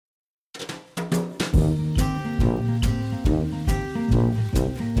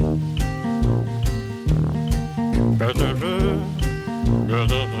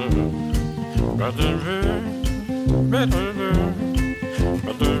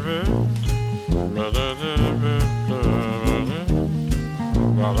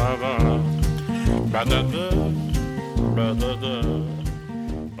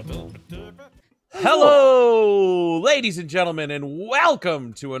Hello, ladies and gentlemen, and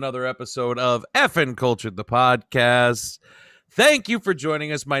welcome to another episode of Effin' Cultured, the podcast. Thank you for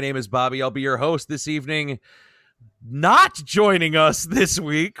joining us. My name is Bobby. I'll be your host this evening. Not joining us this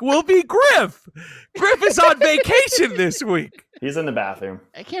week will be Griff. Griff is on vacation this week. He's in the bathroom.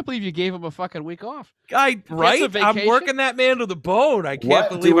 I can't believe you gave him a fucking week off. Right? I'm working that man to the bone. I can't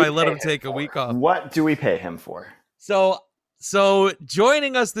believe I let him take a week off. What do we pay him for? So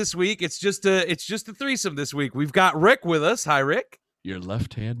joining us this week, it's just a threesome this week. We've got Rick with us. Hi, Rick. Your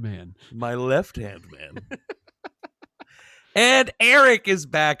left-hand man. My left-hand man. And Eric is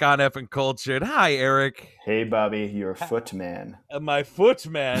back on Effin' Cultured. Hi, Eric. Hey, Bobby, your foot man. My foot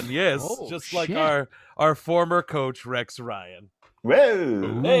man, yes. Oh, just shit. like our former coach, Rex Ryan.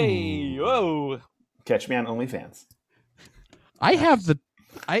 Whoa. Hey, whoa. Catch me on OnlyFans. I have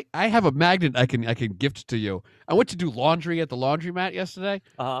a magnet I can gift to you. I went to do laundry at the laundromat yesterday,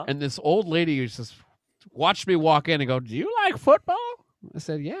 and this old lady just watched me walk in and go, "Do you like football?" I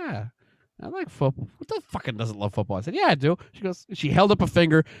said, "Yeah, I like football." What the fucking doesn't love football? I said, "Yeah, I do." She goes, she held up a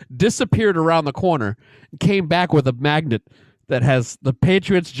finger, disappeared around the corner, and came back with a magnet that has the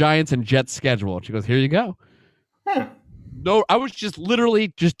Patriots, Giants, and Jets schedule. She goes, "Here you go." No, I was just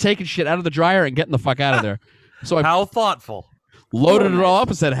literally just taking shit out of the dryer and getting the fuck out of there. So I How thoughtful. loaded it all up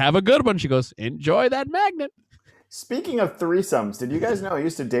and said, "Have a good one." She goes, "Enjoy that magnet." Speaking of threesomes, did you guys know I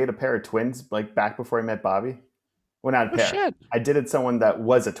used to date a pair of twins like back before I met Bobby? Well, not a pair. Shit. I dated someone that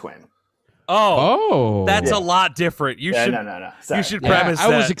was a twin. Oh, that's Yeah. a lot different. You should No. Sorry. you should Yeah, premise I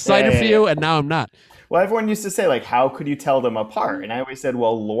was that. excited Yeah, for yeah, you, and now I'm not. Well, everyone used to say, like, how could you tell them apart? And I always said,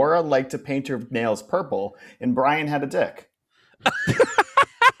 well, Laura liked to paint her nails purple, and Brian had a dick.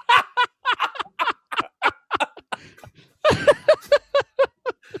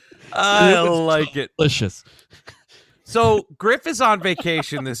 I like it. Delicious. So Griff is on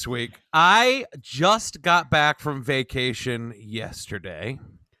vacation this week. I just got back from vacation yesterday.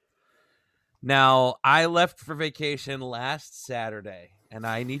 Now, I left for vacation last Saturday, and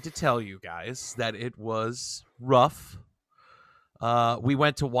I need to tell you guys that it was rough. We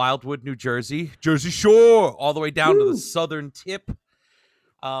went to Wildwood, New Jersey, Jersey Shore, all the way down to the southern tip.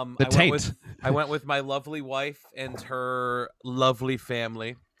 I went with my lovely wife and her lovely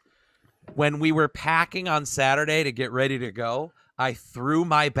family. When we were packing on Saturday to get ready to go, I threw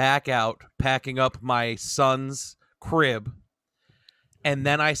my back out packing up my son's crib, and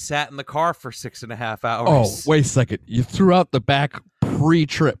then I sat in the car for 6.5 hours. Oh, wait a second. You threw out the back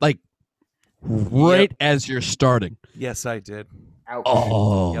pre-trip, like right as you're starting. Yes, I did. Ouch.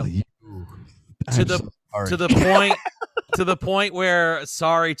 Oh, Yep. I'm To so sorry. to the point where,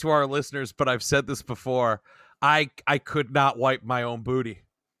 sorry to our listeners, but I've said this before, I could not wipe my own booty.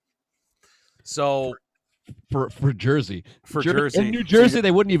 So for Jersey. Jersey. In New Jersey, they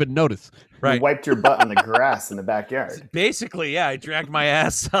wouldn't even notice. right. You wiped your butt on the grass in the backyard. Basically, yeah, I dragged my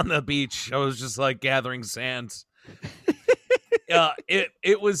ass on the beach. I was just like gathering sand.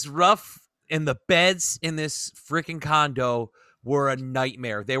 It was rough, and the beds in this freaking condo were a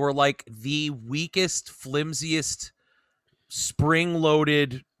nightmare. They were like the weakest, flimsiest,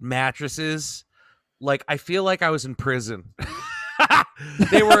 spring-loaded mattresses. Like, I feel like I was in prison.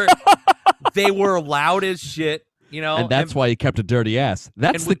 They were loud as shit, you know. And that's why you kept a dirty ass.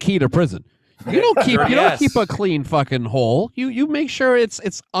 That's and the key to prison. You don't Dirty ass. keep a clean fucking hole. You make sure it's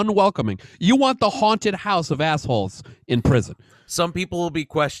unwelcoming. You want the haunted house of assholes in prison. Some people will be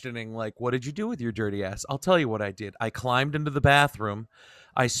questioning, like, what did you do with your dirty ass? I'll tell you what I did. I climbed into the bathroom.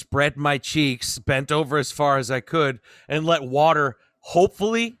 I spread my cheeks, bent over as far as I could, and let water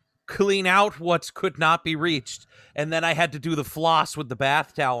hopefully clean out what could not be reached. And then I had to do the floss with the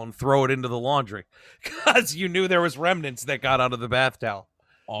bath towel and throw it into the laundry because you knew there was remnants that got out of the bath towel.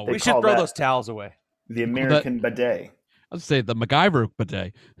 Oh, They We should call throw that- those towels away. The American bidet. I'd say the MacGyver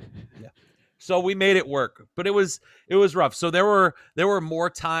bidet. So we made it work, but it was rough. So there were more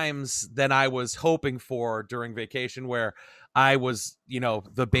times than I was hoping for during vacation where I was,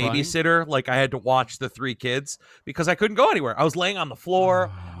 the babysitter. Like, I had to watch the 3 kids because I couldn't go anywhere. I was laying on the floor.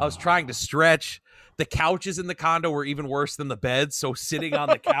 I was trying to stretch. The couches in the condo were even worse than the beds. So sitting on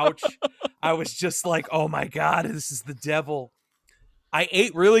the couch, I was just like, oh my God, this is the devil. I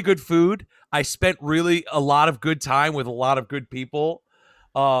ate really good food. I spent a lot of good time with a lot of good people.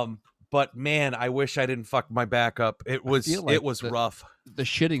 But man, I wish I didn't fuck my back up. It was rough. The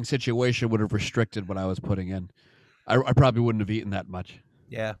shitting situation would have restricted what I was putting in. I probably wouldn't have eaten that much.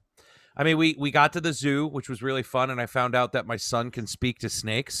 Yeah. I mean, we got to the zoo, which was really fun, and I found out that my son can speak to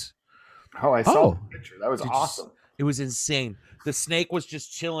snakes. Oh, I saw Oh. the picture. That was Did you awesome. It was insane. The snake was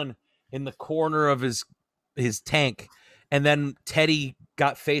just chilling in the corner of his tank, and then Teddy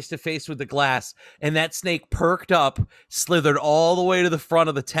got face to face with the glass, and that snake perked up, slithered all the way to the front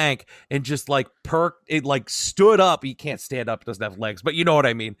of the tank, and just like stood up. He can't stand up, doesn't have legs, but you know what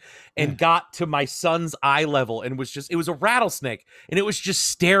I mean. And got to my son's eye level, and it was a rattlesnake, and it was just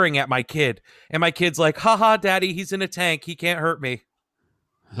staring at my kid. And my kid's like, haha, daddy, he's in a tank, he can't hurt me.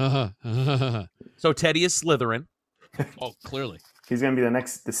 So Teddy is slithering. Oh, clearly. He's going to be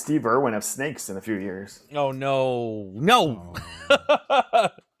the Steve Irwin of snakes in a few years. Oh no.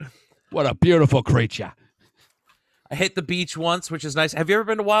 What a beautiful creature. I hit the beach once, which is nice. Have you ever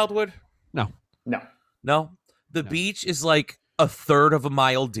been to Wildwood? No. No? The beach is like a third of a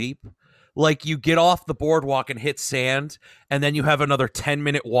mile deep. Like you get off the boardwalk and hit sand, and then you have another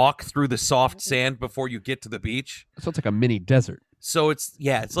 10-minute walk through the soft sand before you get to the beach. So it's like a mini desert. So it's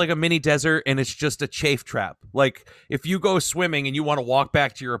like a mini desert, and it's just a chafe trap. Like if you go swimming and you want to walk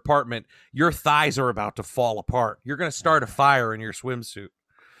back to your apartment, your thighs are about to fall apart. You're going to start a fire in your swimsuit.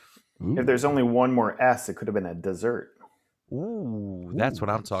 Ooh. If there's only one more S, it could have been a dessert. Ooh, that's what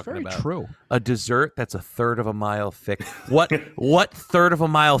I'm talking very about. True. A dessert that's a third of a mile thick. What third of a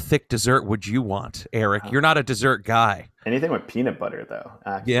mile thick dessert would you want, Eric? You're not a dessert guy. Anything with peanut butter, though.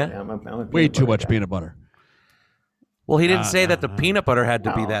 Actually, Yeah? I'm a Way peanut too butter much guy. peanut butter. Well, he didn't say that the peanut butter had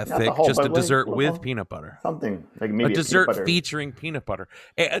to be No, that not the thick. whole, Just a but like, dessert well, with peanut butter. Something like A maybe dessert peanut butter. featuring peanut butter.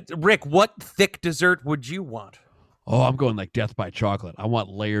 Rick, what thick dessert would you want? Oh, I'm going like death by chocolate. I want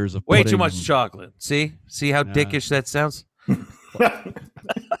layers of Way pudding too much and- chocolate. See how dickish that sounds?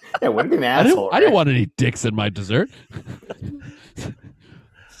 Yeah, wouldn't be an I asshole. didn't want any dicks in my dessert.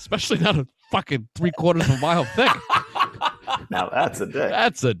 Especially not a fucking 3/4 of a mile thick. Now that's a dick.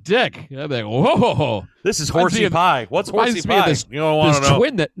 That's a dick. I'm like, whoa. This is Reminds me horsey of- pie. What's horsey reminds me of pie? this- You don't want This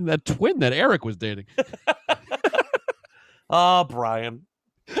to know. twin that Eric was dating. Oh, Brian.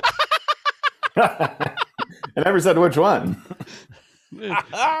 I never said which one.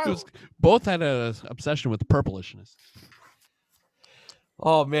 Both had an obsession with purplishness.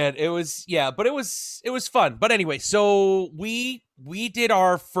 Oh man, it was fun. But anyway, so we did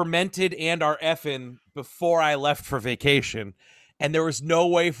our fermented and our effin before I left for vacation, and there was no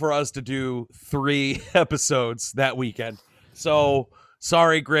way for us to do 3 episodes that weekend. So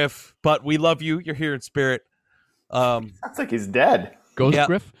sorry, Griff, but we love you. You're here in spirit. Sounds like he's dead. Ghost Yeah.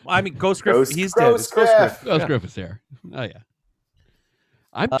 Griff? I mean, Ghost Griff, Ghost- he's dead. Ghost It's Ghost Griff. Griff. Ghost Yeah. Griff is there. Oh, yeah.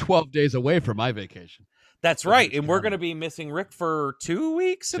 I'm 12 days away from my vacation. That's right, and we're going to be missing Rick for 2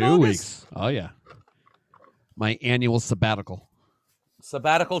 weeks in 2 August? weeks. Oh, yeah. My annual sabbatical.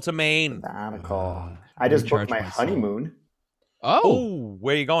 Sabbatical to Maine. Sabbatical. I just recharge booked my my soul. honeymoon. Oh. Oh,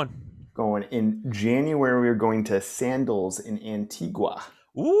 where you going? Going in January, we're going to Sandals in Antigua.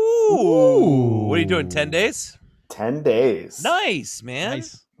 Ooh. What are you doing, 10 days? 10 days. Nice, man.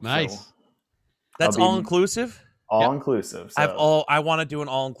 Nice. So- That's I'll be- all inclusive. All inclusive. So. I want to do an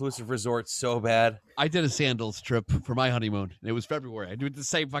all inclusive resort so bad. I did a sandals trip for my honeymoon. It was February. I did the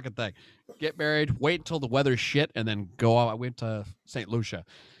same fucking thing. Get married, wait until the weather's shit, and then go out. I went to St. Lucia.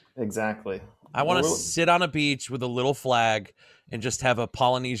 Exactly. I want to Well, sit on a beach with a little flag and just have a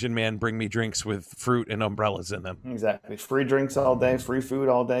Polynesian man bring me drinks with fruit and umbrellas in them. Exactly. Free drinks all day, free food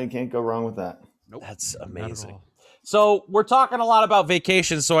all day. Can't go wrong with that. Nope. That's Not at amazing. all. So we're talking a lot about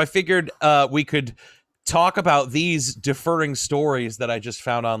vacations, so I figured we could talk about these deferring stories that I just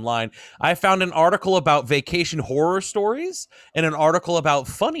found online. I found an article about vacation horror stories and an article about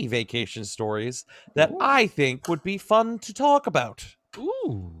funny vacation stories that I think would be fun to talk about.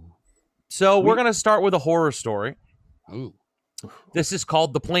 Ooh. So we're going to start with a horror story. Ooh. This is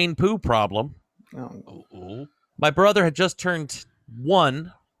called The Plain Poo Problem. Oh, Ooh. My brother had just turned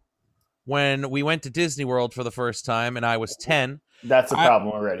 1 when we went to Disney World for the first time, and I was 10. that's a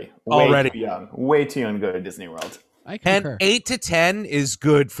problem already. Already. Way too young. Way too young to go to Disney World. I And concur. 8 to 10 is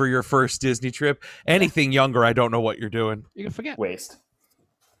good for your first Disney trip. Anything younger, I don't know what you're doing. You can forget. Waste.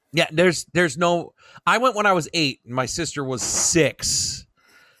 Yeah, there's no. I went when I was 8. And my sister was 6,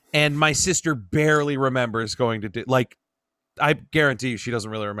 and my sister barely remembers going to I guarantee you, she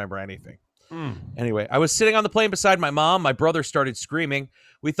doesn't really remember anything. Anyway, I was sitting on the plane beside my mom. My brother started screaming.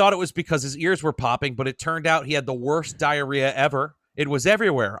 We thought it was because his ears were popping, but it turned out he had the worst diarrhea ever. It was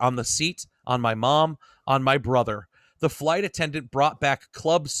everywhere, on the seat, on my mom, on my brother. The flight attendant brought back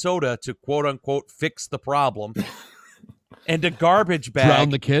club soda to quote unquote fix the problem. And a garbage bag. Drown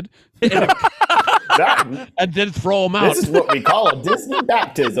the kid. and then throw them out. This is what we call a Disney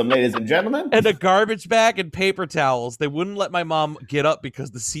baptism, ladies and gentlemen. And a garbage bag and paper towels. They wouldn't let my mom get up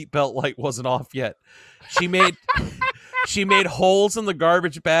because the seatbelt light wasn't off yet. She made holes in the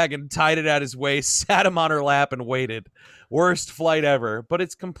garbage bag and tied it at his waist, sat him on her lap and waited. Worst flight ever, but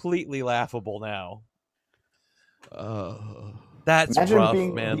it's completely laughable now. That's Imagine rough,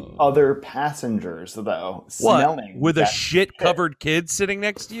 being man. the other passengers, though, What? smelling With a that shit-covered kid sitting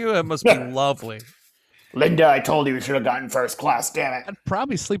next to you? It must be lovely. Linda, I told you we should have gotten first class, damn it. I'd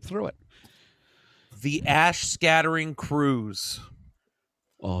probably sleep through it. The ash scattering cruise.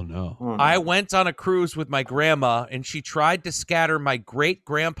 Oh no. I went on a cruise with my grandma, and she tried to scatter my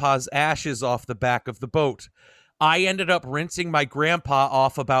great-grandpa's ashes off the back of the boat. I ended up rinsing my grandpa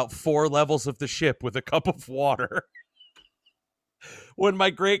off about 4 levels of the ship with a cup of water. When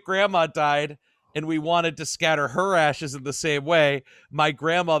my great-grandma died and we wanted to scatter her ashes in the same way, my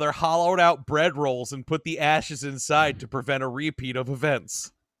grandmother hollowed out bread rolls and put the ashes inside to prevent a repeat of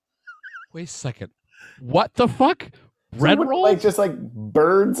events. Wait a second. What the fuck? Bread Would, rolls? like just like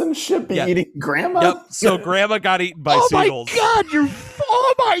birds and shit be eating grandma? Yep. So grandma got eaten by seagulls. Oh my god,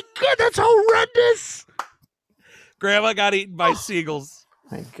 oh my god, that's horrendous. Grandma got eaten by seagulls.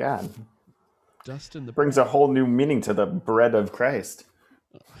 My god. Dust in the Brings a whole new meaning to the bread of Christ.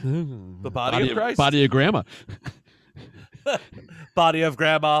 The body of Christ. Body of grandma. Body of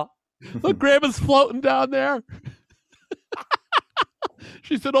grandma. Look, grandma's floating down there.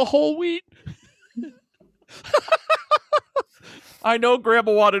 She's in a whole wheat. I know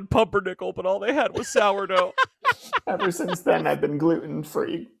grandma wanted pumpernickel, but all they had was sourdough. Ever since then, I've been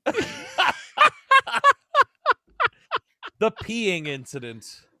gluten-free. The peeing incident.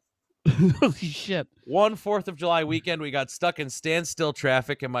 Holy shit. One 4th of July weekend, we got stuck in standstill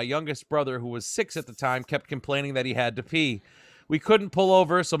traffic, and my youngest brother, who was 6 at the time, kept complaining that he had to pee. We couldn't pull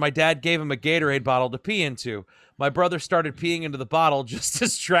over, so my dad gave him a Gatorade bottle to pee into. My brother started peeing into the bottle just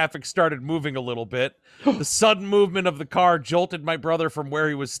as traffic started moving a little bit. The sudden movement of the car jolted my brother from where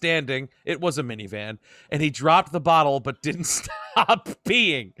he was standing. It was a minivan. And he dropped the bottle but didn't stop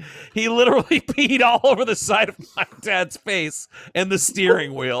peeing. He literally peed all over the side of my dad's face and the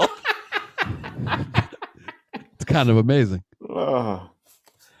steering wheel. It's kind of amazing. Ugh.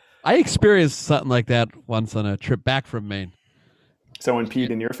 I experienced something like that once on a trip back from Maine. Someone peed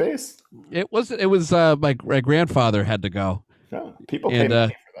in your face? It was my grandfather had to go. Oh, people pay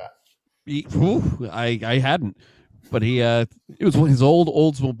money for that. I hadn't, but it was his old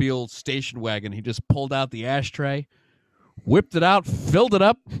Oldsmobile station wagon. He just pulled out the ashtray, whipped it out, filled it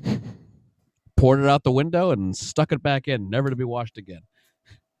up, poured it out the window, and stuck it back in, never to be washed again.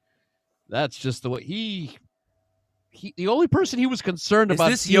 That's just the way he the only person he was concerned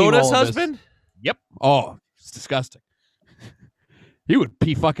about. Is this Yoda's husband? Yep. Oh, it's disgusting. He would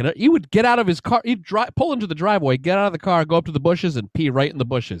pee fucking up. He would get out of his car. He'd pull into the driveway, get out of the car, go up to the bushes, and pee right in the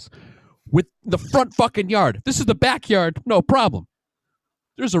bushes. With the front fucking yard. This is the backyard. No problem.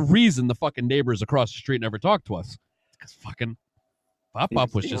 There's a reason the fucking neighbors across the street never talk to us. Because fucking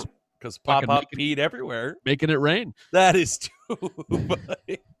Pop-Pop was just because Pop-Pop peed everywhere. Making it rain. That is too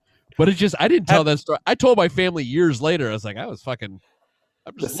funny. But it's just, I didn't tell that story. I told my family years later. I was like,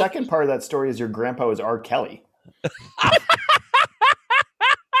 The second part of that story is your grandpa was R. Kelly.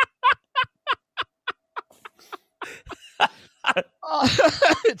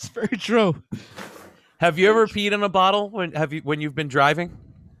 It's very true. Have you ever peed in a bottle when you've been driving?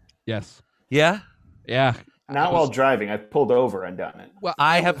 Yes. Yeah? Yeah. Not while driving. I've pulled over and done it. Well,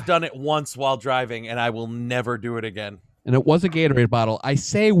 I have done it once while driving, and I will never do it again. And it was a Gatorade bottle. I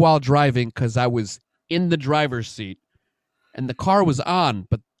say while driving because I was in the driver's seat, and the car was on,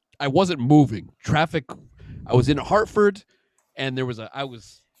 but I wasn't moving. Traffic. I was in Hartford, and there was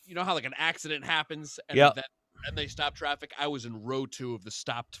you know how like an accident happens, and and they stop traffic. I was in row 2 of the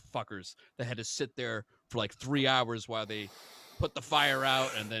stopped fuckers that had to sit there for like 3 hours while they put the fire out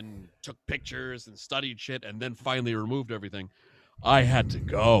and then took pictures and studied shit and then finally removed everything. I had to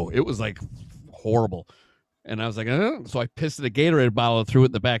go. It was like horrible. And I was like, so I pissed in a Gatorade bottle and threw it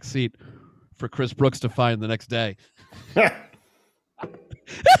in the back seat for Chris Brooks to find the next day.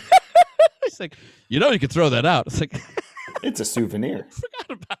 It's like, you could throw that out. It's like, it's a souvenir. I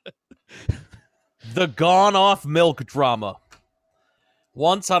forgot about it. The gone off milk drama.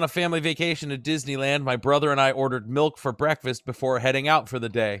 Once on a family vacation at Disneyland, my brother and I ordered milk for breakfast before heading out for the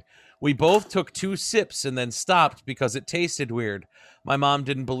day. We both took 2 sips and then stopped because it tasted weird. My mom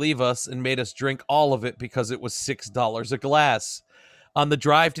didn't believe us and made us drink all of it because it was $6 a glass. On the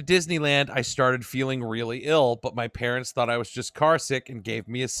drive to Disneyland, I started feeling really ill, but my parents thought I was just car sick and gave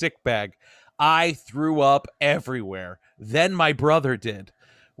me a sick bag. I threw up everywhere. Then my brother did.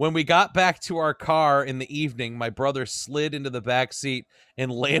 When we got back to our car in the evening, my brother slid into the back seat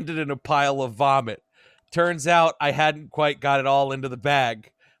and landed in a pile of vomit. Turns out I hadn't quite got it all into the bag.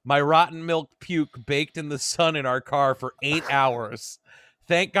 My rotten milk puke baked in the sun in our car for 8 hours.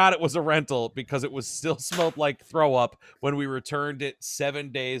 Thank God it was a rental because it was still smelled like throw up when we returned it 7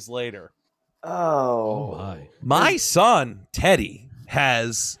 days later. Oh, my. My son, Teddy,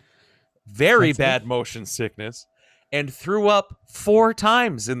 has very bad motion sickness and threw up 4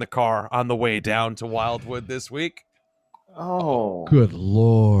 times in the car on the way down to Wildwood this week. Oh, Good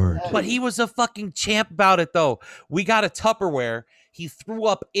Lord. But he was a fucking champ about it, though. We got a Tupperware. He threw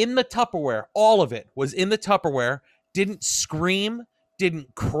up in the Tupperware. All of it was in the Tupperware. Didn't scream,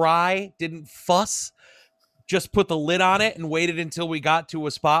 didn't cry, didn't fuss. Just put the lid on it and waited until we got to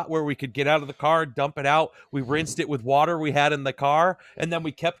a spot where we could get out of the car, dump it out. We rinsed it with water we had in the car, and then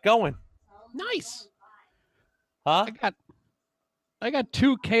we kept going. Nice. Huh? I got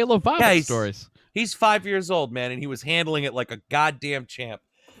 2 Kayla vomit stories. He's 5 years old, man, and he was handling it like a goddamn champ.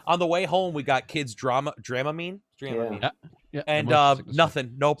 On the way home, we got kids Dramamine. Yeah, And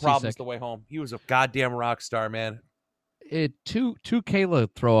nothing, no problems the way home. He was a goddamn rock star, man. Two Kayla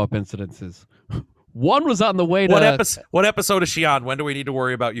throw up incidences. One was on the way to what episode is she on? When do we need to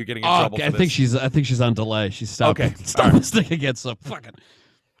worry about you getting in trouble? For I think she's on delay. She stopped Okay. listening again. So fucking.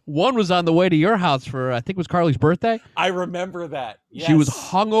 One was on the way to your house for I think it was Carly's birthday. I remember that. Yes. She was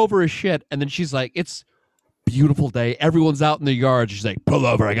hungover as shit, and then she's like, "It's beautiful day. Everyone's out in the yard." She's like, "Pull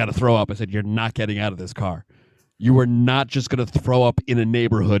over. I got to throw up." I said, "You're not getting out of this car. You are not just going to throw up in a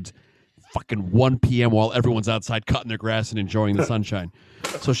neighborhood fucking 1 p.m. while everyone's outside cutting their grass and enjoying the sunshine."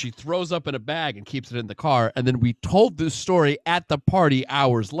 So she throws up in a bag and keeps it in the car. And then we told this story at the party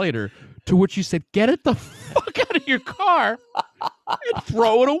hours later, to which you said, "Get it the fuck out of your car and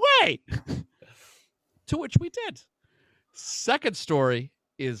throw it away." To which we did. Second story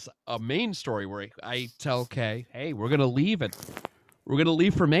is a Maine story where I tell Kay, "Hey, we're going to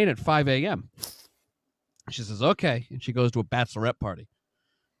leave for Maine at 5 a.m. She says, "Okay." And she goes to a bachelorette party.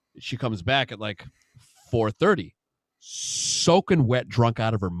 She comes back at like 4:30, soaking wet, drunk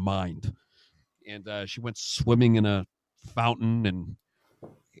out of her mind. And she went swimming in a fountain, and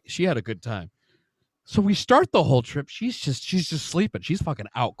she had a good time. So we start the whole trip. She's just sleeping. She's fucking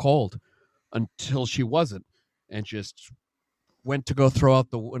out cold until she wasn't, and just went to go throw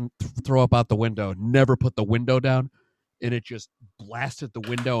up out the window. Never put the window down, and it just blasted the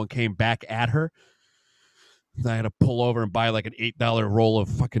window and came back at her. I had to pull over and buy like an $8 roll of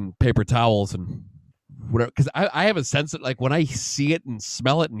fucking paper towels and whatever. Because I have a sense that like when I see it and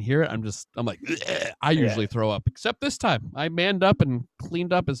smell it and hear it, I'm like, "Ugh." I usually throw up. Except this time, I manned up and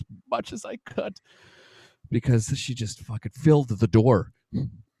cleaned up as much as I could because she just fucking filled the door.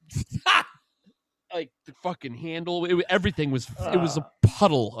 Like the fucking handle, everything was. It was a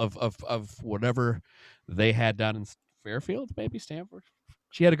puddle of whatever they had down in Fairfield, maybe Stanford.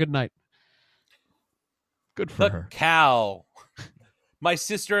 She had a good night. Good for her. Cow. My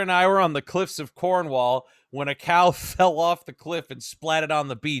sister and I were on the cliffs of Cornwall when a cow fell off the cliff and splatted on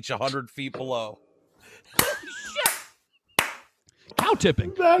the beach 100 feet below. Cow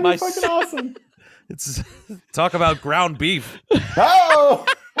tipping. that'd be fucking awesome. It's talk about ground beef. Oh,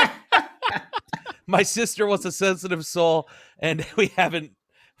 My sister was a sensitive soul, and we haven't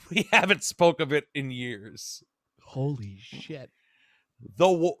spoke of it in years. Holy shit.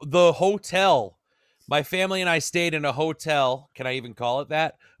 The hotel. My family and I stayed in a hotel, can I even call it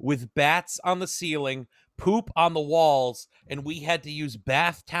that, with bats on the ceiling, poop on the walls, and we had to use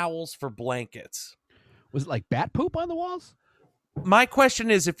bath towels for blankets. Was it like bat poop on the walls? My question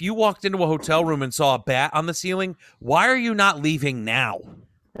is, if you walked into a hotel room and saw a bat on the ceiling, why are you not leaving now?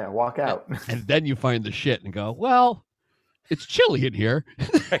 yeah, walk out. And then you find the shit and go, well, it's chilly in here.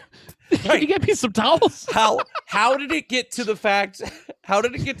 Can you get me some towels? How did it get to the fact? How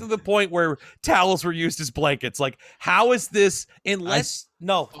did it get to the point where towels were used as blankets? Like, how is this?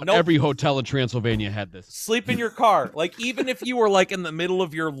 No. Every hotel in Transylvania had this. Sleep in your car. Like, even if you were like in the middle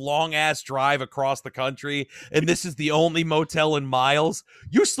of your long ass drive across the country, and this is the only motel in miles,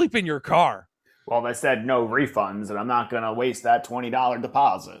 you sleep in your car. Well, they said no refunds, and I'm not going to waste that $20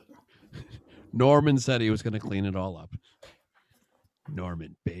 deposit. Norman said he was going to clean it all up.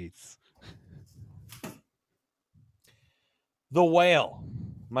 Norman Bates. The Whale.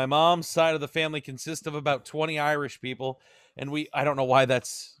 My mom's side of the family consists of about 20 Irish people, and I don't know why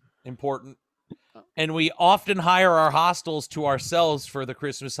that's important. And we often hire our hostels to ourselves for the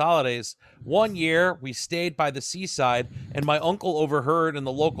Christmas holidays. One year, we stayed by the seaside, and my uncle overheard in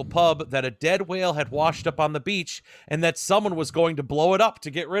the local pub that a dead whale had washed up on the beach and that someone was going to blow it up to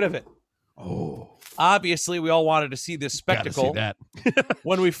get rid of it. Oh. Obviously, we all wanted to see this spectacle. Gotta see that.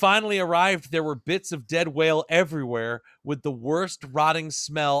 When we finally arrived, there were bits of dead whale everywhere, with the worst rotting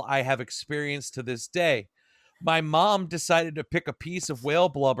smell I have experienced to this day. My mom decided to pick a piece of whale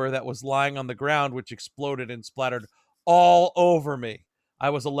blubber that was lying on the ground, which exploded and splattered all over me. I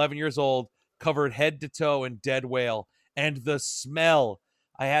was 11 years old, covered head to toe in dead whale, and the smell.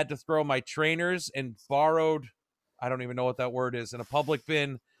 I had to throw my trainers and borrowed, I don't even know what that word is, in a public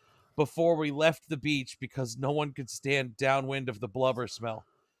bin before we left the beach because no one could stand downwind of the blubber smell.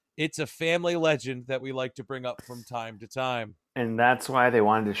 It's a family legend that we like to bring up from time to time. And that's why they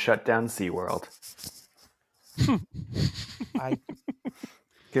wanted to shut down SeaWorld.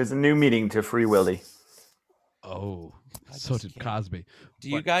 There's a new meeting to Free Willy. Oh, so did Cosby. Do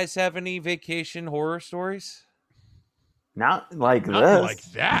you guys have any vacation horror stories? Not like Not this. like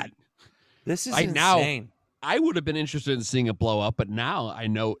that. This is insane. insane. I would have been interested in seeing it blow up, but now I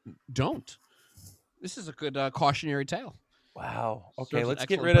know don't. This is a good cautionary tale. Wow. Okay, Serves an let's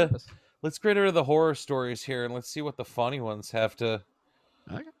get excellent rid purpose. of the horror stories here, and let's see what the funny ones have to.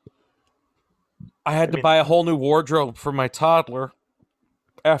 Okay. I had to buy a whole new wardrobe for my toddler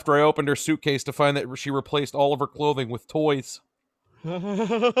after I opened her suitcase to find that she replaced all of her clothing with toys. Wow.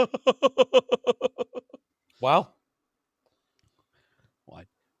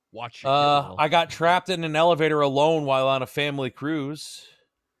 Watch your kid, Will. I got trapped in an elevator alone while on a family cruise.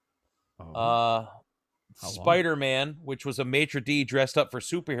 Oh. How long? Spider-Man, which was a maitre d' dressed up for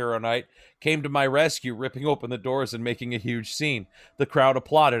superhero night, came to my rescue, ripping open the doors and making a huge scene. The crowd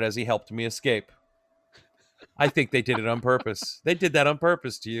applauded as he helped me escape. I think they did it on purpose. They did that on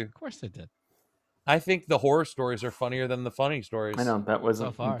purpose to you. Of course they did. I think the horror stories are funnier than the funny stories. I know, that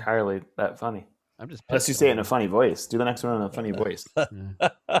wasn't So far. entirely that funny. I'm just Unless you pissed say it off. in a funny voice. Do the next one in a funny voice.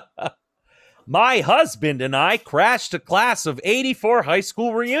 My husband and I crashed a class of 84 high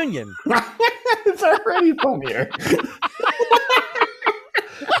school reunion. It's already funnier.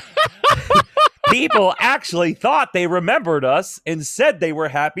 People actually thought they remembered us and said they were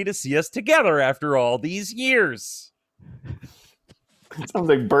happy to see us together after all these years. Sounds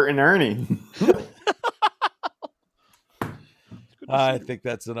like Bert and Ernie. I think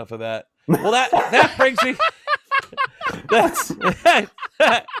that's enough of that. Well, that brings me.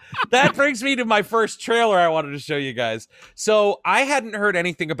 That brings me to my first trailer I wanted to show you guys. So I hadn't heard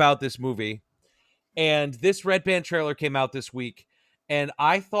anything about this movie, and this Red Band trailer came out this week, and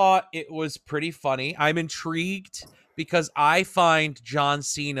I thought it was pretty funny. I'm intrigued because I find John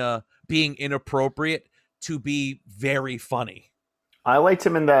Cena being inappropriate to be very funny. I liked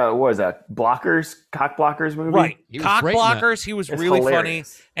him in the, what was that, Cock Blockers movie? Right. He was Cock great in that. Blockers, he was It's really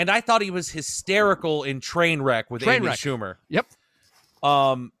hilarious. funny. And I thought he was hysterical in Trainwreck with Amy Trainwreck. Schumer. Yep.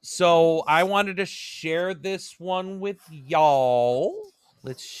 So I wanted to share this one with y'all.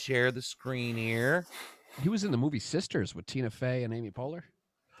 Let's share the screen here. He was in the movie Sisters with Tina Fey and Amy Poehler.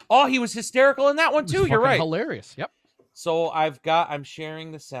 Oh, he was hysterical in that one It was too. You're fucking right. Hilarious. Yep. So I'm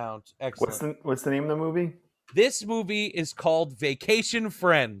sharing the sound. Excellent. What's the name of the movie? This movie is called Vacation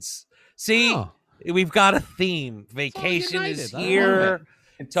Friends. See, Oh. we've got a theme. Vacation is united. I love here.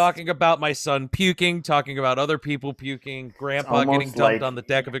 It's Talking about my son puking, talking about other people puking, grandpa almost getting dumped like- on the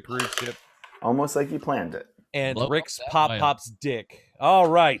deck of a cruise ship, almost like you planned it. and Blow up Rick's that Pop whale. Pop's dick. All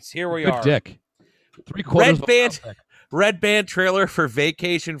right, here we Good are. dick. 3/4 of a Band, mile dick. Red Band trailer for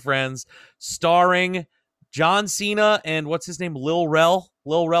Vacation Friends, starring John Cena and what's his name? Lil Rel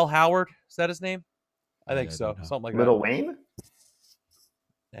Howard. Is that his name? I think I so. don't know. Something like Little Wayne?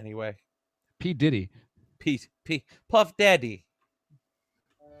 that. Anyway, P. Diddy. Puff Daddy.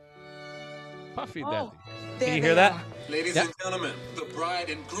 Puffy Oh. Daddy. Can you hear that? Ladies Yeah. and gentlemen, the bride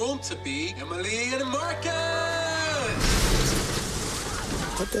and groom to be, Emily and Marcus!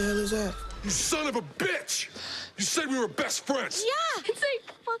 What the hell is that? You son of a bitch! You said we were best friends! Yeah, it's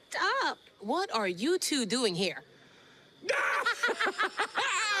like fucked up. What are you two doing here?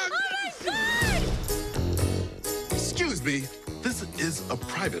 Excuse me, this is a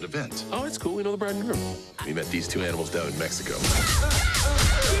private event. Oh, it's cool. We know the bride and groom. We met these two animals down in Mexico.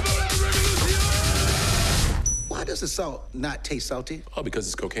 Why does the salt not taste salty? Oh, because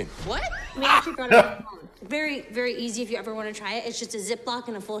it's cocaine. What? We actually brought it back home. Very, very easy if you ever want to try it. It's just a Ziploc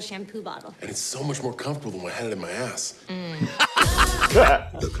and a full shampoo bottle. And it's so much more comfortable than when I had it in my ass.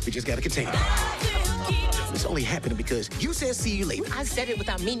 Look, we just got a container. It's only happening because you said see you later. I said it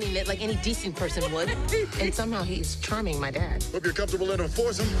without meaning it like any decent person would. And somehow he's charming my dad. Hope you're comfortable letting him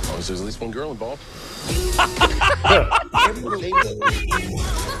force him. As long as there's at least one girl involved. Every lady, Look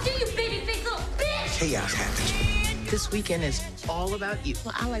at you, baby face little bitch! chaos happens. This weekend is all about you.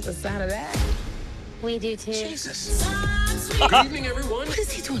 Well, I like the sound of that. We do too. Jesus. Good evening, everyone. What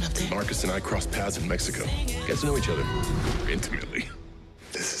is he doing up there? Marcus and I crossed paths in Mexico. Get to know each other intimately.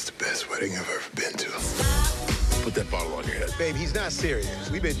 This is the best wedding I've ever been to. Put that bottle on your head. Babe, he's not serious.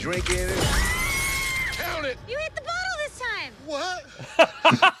 We've been drinking. Count it. You hit the bottle this time.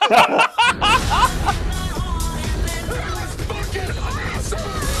 What?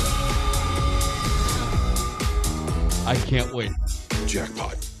 I can't wait.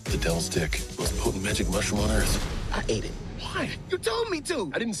 Jackpot. The Devil's Dick. Most potent magic mushroom on Earth. I ate it. Why? You told me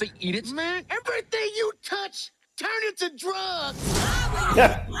to. I didn't say eat it. Man, everything you touch, turn into drugs.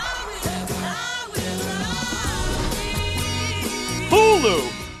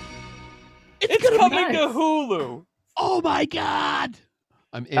 Hulu. It's coming nice. to Hulu. Oh my god!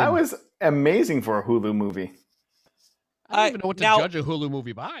 I'm in. That was amazing for a Hulu movie. I don't even know what to now- judge a Hulu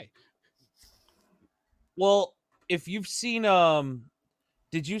movie by. Well, if you've seen,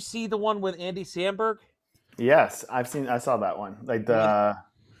 did you see the one with Andy Samberg? Yes, I saw that one. Like the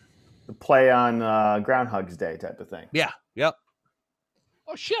play on Groundhog's Day type of thing. Yeah. Yep.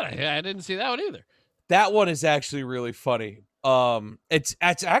 Oh shit! I didn't see that one either. That one is actually really funny.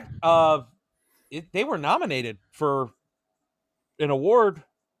 They were nominated for an award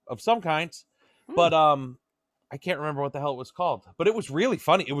of some kind, but I can't remember what the hell it was called. But it was really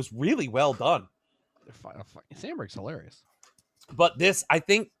funny. It was really well done. Samberg's hilarious. But this,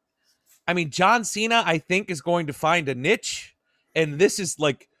 John Cena, I think, is going to find a niche, and this is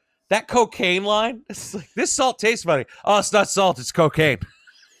like that cocaine line. It's like, this salt tastes funny. Oh, it's not salt; it's cocaine.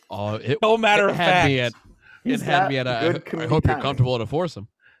 Oh, it No matter it of had fact. me at. It He's had got me at. good I comedic hope you're timing. comfortable at a foursome,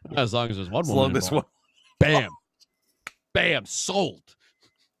 as long as there's one As woman. long as involved. Bam, bam, sold.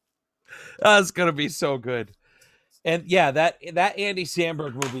 That's gonna be so good. And yeah, that Andy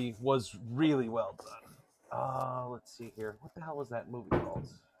Samberg movie was really well done. Let's see here. What the hell was that movie called?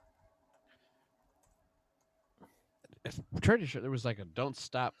 I'm pretty sure there was like a "Don't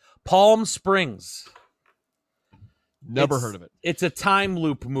Stop." Palm Springs. Never It's- heard of it. It's a time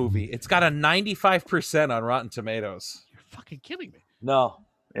loop movie. It's got a 95% on Rotten Tomatoes. You're fucking kidding me. No.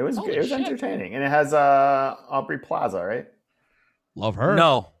 It was Holy it was shit. entertaining, and it has Aubrey Plaza, right? Love her.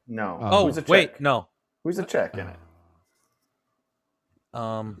 No. No. Oh, Who's a chick? wait, no. Who's a chick in it?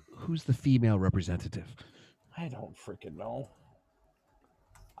 Who's the female representative? I don't freaking know.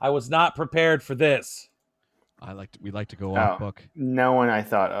 I was not prepared for this. We like to go off Oh, book. no one I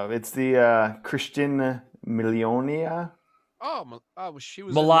thought of. It's the Christian Milionia, She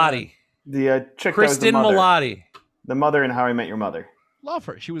was Milotti. the chick Kristen that was Milotti. the mother in How I Met Your Mother. Love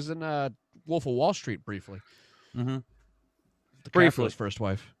her. She was in Wolf of Wall Street briefly. Mm-hmm. The Briefly. capitalist first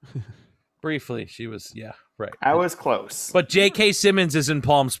wife. Briefly, she was, yeah, right. I was close. But J.K. Simmons is in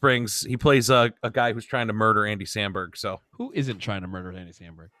Palm Springs. He plays a guy who's trying to murder Andy Samberg. So, Who isn't trying to murder Andy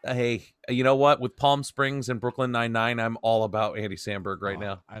Samberg? hey, you know what? With Palm Springs and Brooklyn Nine-Nine, I'm all about Andy Samberg right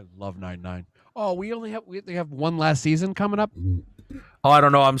now. I love 9-9. Oh, we have one last season coming up. Oh, I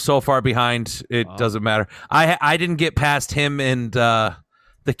don't know. I'm so far behind. It doesn't matter. I didn't get past him and the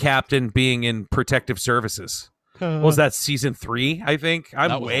captain being in protective services. What was that, season 3? I think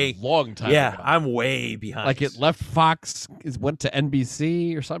That was a long time Yeah, ago. I'm way behind. Like it left Fox, went to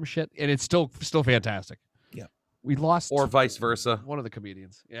NBC or some shit, and it's still fantastic. Yeah. We lost or vice versa. one of the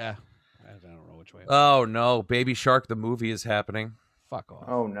comedians. Yeah, I don't know which way. Oh no, Baby Shark the movie is happening. Fuck off.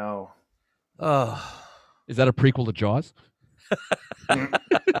 Oh no. Oh, Is that a prequel to Jaws?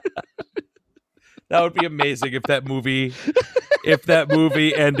 that would be amazing if that movie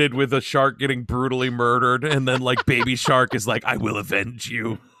ended with a shark getting brutally murdered, and then like Baby Shark is like, "I will avenge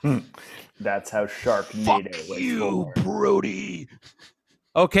you." That's how Sharknado was born. Brody.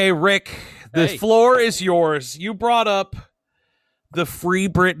 Okay, Rick, the Hey. floor is yours. You brought up the Free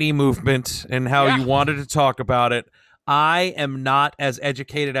Britney movement and how Yeah. you wanted to talk about it. I am not as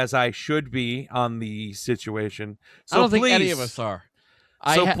educated as I should be on the situation. So I don't think please, any of us are.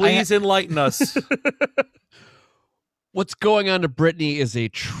 So please enlighten us. What's going on to Britney is a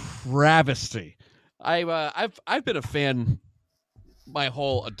travesty. I've been a fan my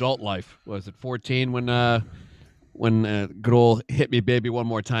whole adult life. Was it 14 when good old "Hit Me Baby One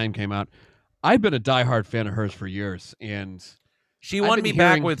More Time" came out? I've been a diehard fan of hers for years, and She I've won been me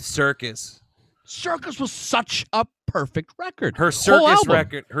back hearing- with Circus. Circus was such a perfect record. Her Whole Circus album.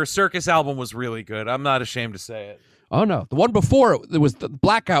 record, her Circus album was really good. I'm not ashamed to say it. Oh no, the one before it was the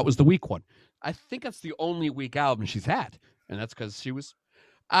Blackout was the weak one. I think that's the only weak album she's had, and that's because she was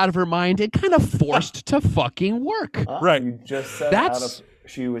out of her mind and kind of forced to fucking work. Right. You just said That's-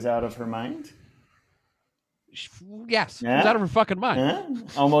 she was out of her mind? Yes, she was Yeah? out of her fucking mind.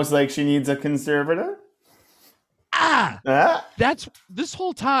 Huh? Almost like she needs a conservator? Ah, Huh? that's this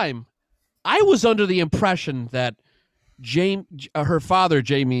whole time. I was under the impression that her father,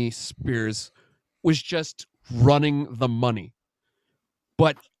 Jamie Spears, was just running the money.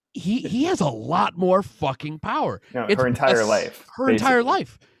 But he has a lot more fucking power. No, her entire life. Her entire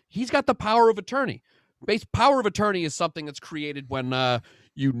life. He's got the power of attorney. Power of attorney is something that's created when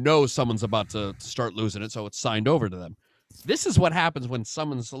someone's about to start losing it, so it's signed over to them. This is what happens when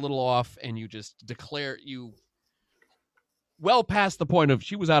someone's a little off and you just declare you well past the point of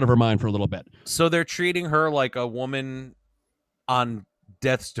she was out of her mind for a little bit. So they're treating her like a woman on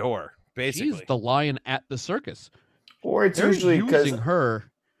death's door, basically. She's the lion at the circus. Or it's They're usually using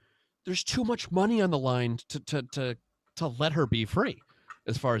her. There's too much money on the line to let her be free,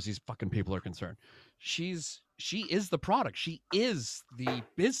 as far as these fucking people are concerned. She is the product. She is the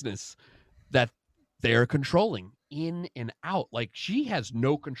business that they're controlling in and out. Like, she has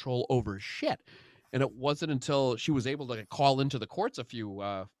no control over shit. And it wasn't until she was able to call into the courts I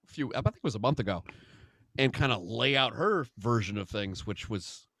think it was a month ago, and kind of lay out her version of things, which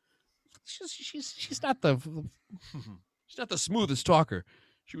was she's not the she's not the smoothest talker.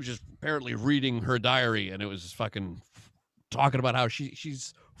 She was just apparently reading her diary, and it was just fucking talking about how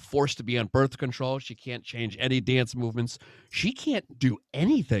she's forced to be on birth control. She can't change any dance movements. She can't do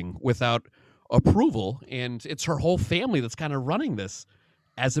anything without approval, and it's her whole family that's kind of running this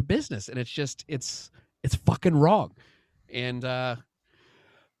as a business, and it's fucking wrong. And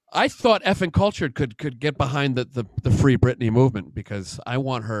I thought effing Cultured could get behind the Free Britney movement, because I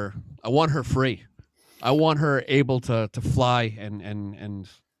want her free. I want her able to fly and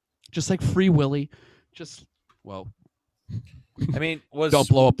just like Free Willy, I mean, don't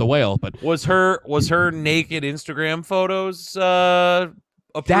blow up the whale, but was her naked Instagram photos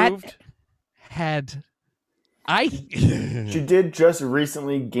approved? She did just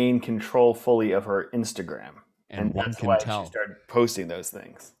recently gain control fully of her Instagram, and one that's can why tell. she started posting those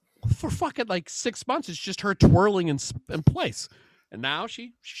things. For fucking like 6 months, it's just her twirling in place, and now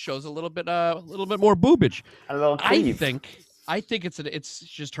she shows a little bit more boobage. A little cleave. I think it's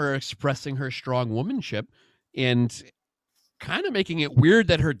just her expressing her strong womanship and kind of making it weird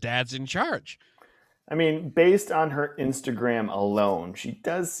that her dad's in charge. I mean, based on her Instagram alone, she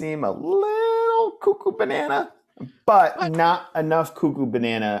does seem a little cuckoo banana, but not enough cuckoo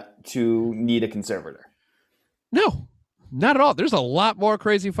banana to need a conservator. No, not at all. There's a lot more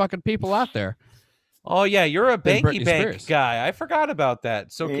crazy fucking people out there. Oh yeah, you're a Britney banky bank Spears. guy. I forgot about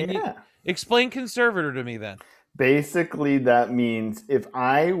that. So can you explain conservator to me then? Basically, that means if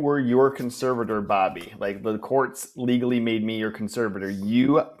I were your conservator, Bobby, like the courts legally made me your conservator,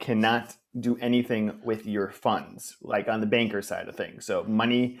 you cannot do anything with your funds, like on the banker side of things. So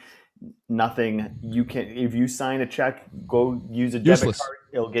money, nothing. You can, if you sign a check, go use a debit card,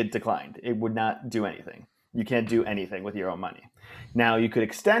 it'll get declined. It would not do anything. You can't do anything with your own money. Now you could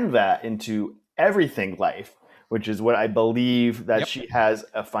extend that into everything life, which is what I believe that she has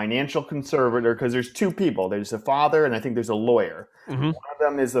a financial conservator, because there's two people. There's a father, and I think there's a lawyer. Mm-hmm. One of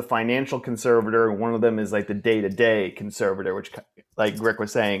them is the financial conservator, and one of them is like the day-to-day conservator, which, like Rick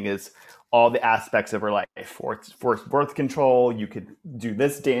was saying, is all the aspects of her life. Forced birth control, you could do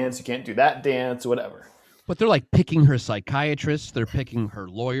this dance, you can't do that dance, whatever. But they're like picking her psychiatrists, they're picking her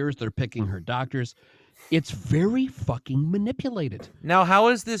lawyers, they're picking her doctors. It's very fucking manipulated. Now, how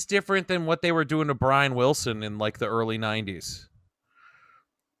is this different than what they were doing to Brian Wilson in like the early 90s?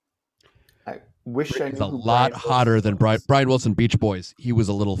 I wish I knew. He's a lot hotter than Brian Wilson, Beach Boys. He was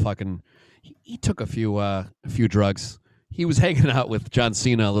a little fucking. He took a few drugs. He was hanging out with John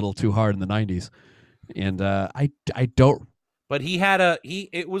Cena a little too hard in the 90s, and I don't. But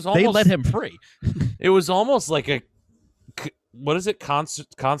it was almost. They let him free. It was almost like a. What is it?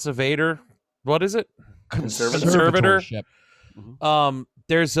 Conservator? What is it? Conservator. Mm-hmm.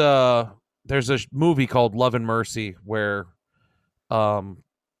 There's a movie called Love and Mercy where, oh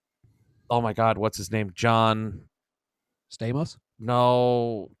my God, what's his name? John Stamos?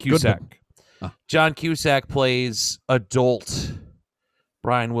 No, Cusack. Oh. John Cusack plays adult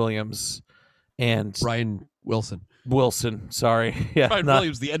Brian Williams and Brian Wilson. Sorry, yeah, Brian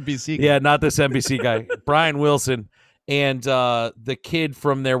Williams, the NBC guy. Yeah, not this NBC guy. Brian Wilson and the kid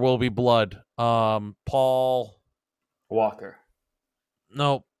from There Will Be Blood. Paul Walker.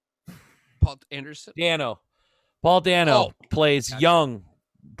 No. Paul Anderson? Paul Dano plays young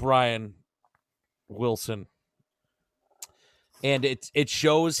Brian Wilson. And it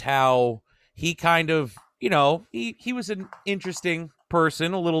shows how he kind of, he was an interesting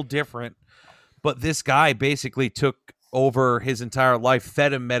person, a little different. But this guy basically took over his entire life,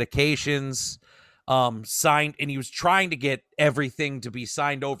 fed him medications, signed, and he was trying to get everything to be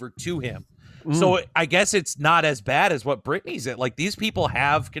signed over to him. So I guess it's not as bad as what Britney's at. Like, these people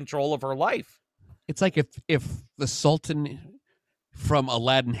have control of her life. It's like if the Sultan from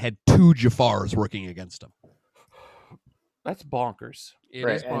Aladdin had 2 Jafars working against him. That's bonkers. It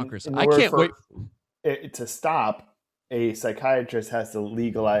is bonkers. And I can't wait. To stop, a psychiatrist has to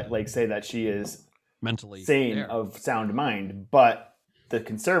legalize, like, say that she is mentally sane there. of sound mind, but the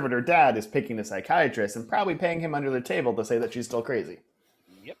conservator dad is picking the psychiatrist and probably paying him under the table to say that she's still crazy.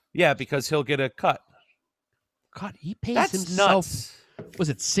 Yep. Yeah, because he'll get a cut. God, he pays That's himself. nuts. Was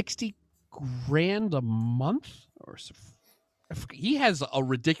it $60,000 a month, or he has a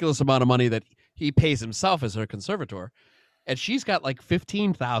ridiculous amount of money that he pays himself as her conservator, and she's got like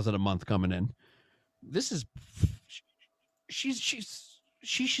 $15,000 a month coming in. This is she's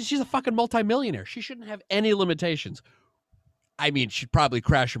a fucking multimillionaire. She shouldn't have any limitations. I mean, she'd probably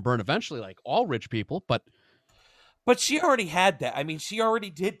crash and burn eventually, like all rich people, but she already had that. I mean, she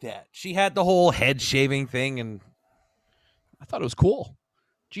already did that. She had the whole head shaving thing, and I thought it was cool.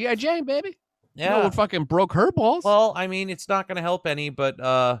 G.I. Jane, baby. Yeah. No one fucking broke her balls. Well, I mean, it's not going to help any, but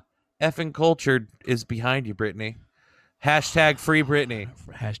effing cultured is behind you, Britney. Hashtag free Britney.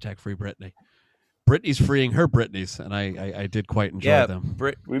 Hashtag free Britney. Britney's freeing her Britneys, and I did quite enjoy them.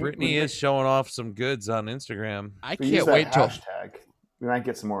 Britney is showing off some goods on Instagram. I can't wait till hashtag. We might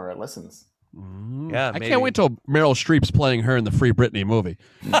get some more listens. Yeah, I can't wait till Meryl Streep's playing her in the Free Britney movie.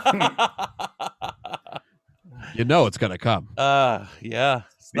 You know it's gonna come. Yeah.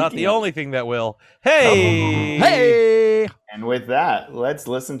 It's not the only thing that will. Hey! Hey! And with that, let's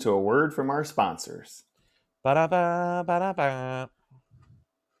listen to a word from our sponsors. Ba-da-ba, ba-da-ba.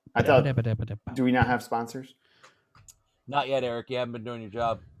 I thought, do we not have sponsors? Not yet, Eric. You haven't been doing your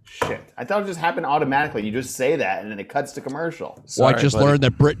job. Shit. I thought it just happened automatically. You just say that, and then it cuts to commercial. Well, I just learned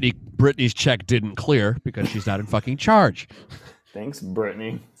that Britney's check didn't clear because she's not in fucking charge. Thanks,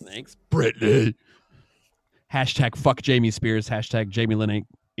 Britney. Thanks, Britney. Hashtag fuck Jamie Spears. Hashtag Jamie Lynn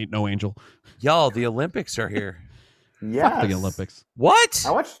ain't no angel. Y'all, the Olympics are here. Yes. Fuck the Olympics. What?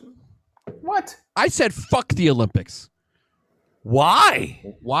 I watched. What? I said fuck the Olympics. Why?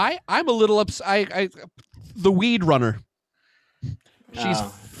 Why? I'm a little upset. The weed runner. She's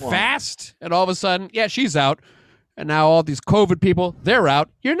fast, and all of a sudden, yeah, she's out. And now all these COVID people, they're out.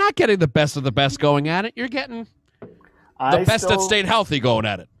 You're not getting the best of the best going at it. You're getting the best that stayed healthy going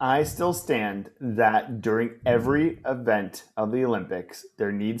at it. I still stand that during every event of the Olympics,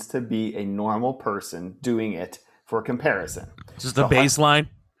 there needs to be a normal person doing it for comparison. Just a baseline?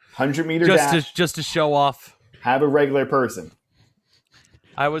 100-meter dash. Just to show off. Have a regular person.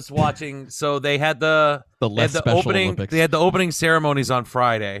 I was watching, so they had the opening Olympics. They had the opening ceremonies on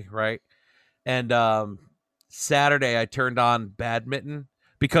Friday, right? And Saturday I turned on badminton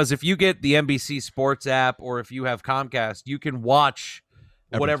because if you get the NBC Sports app or if you have Comcast, you can watch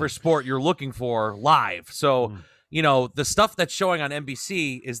whatever sport you're looking for live. So, you know, the stuff that's showing on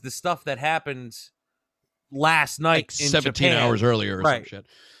NBC is the stuff that happened last night like in 17 Japan. hours earlier or right. some shit.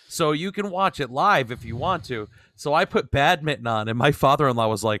 So you can watch it live if you want to. So I put badminton on, and my father-in-law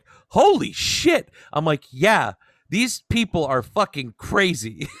was like, holy shit. I'm like, yeah, these people are fucking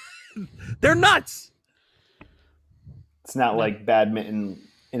crazy. They're nuts. It's not like badminton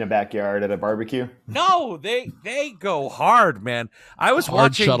in a backyard at a barbecue. No, they go hard, man. I was Hard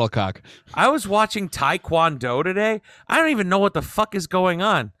watching shuttlecock. I was watching Taekwondo today. I don't even know what the fuck is going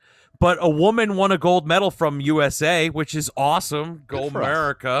on. But a woman won a gold medal from USA, which is awesome. Go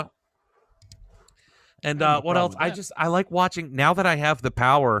America. And what else? I like watching, now that I have the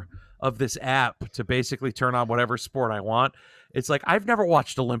power of this app to basically turn on whatever sport I want. It's like, I've never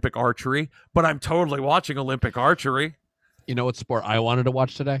watched Olympic archery, but I'm totally watching Olympic archery. You know what sport I wanted to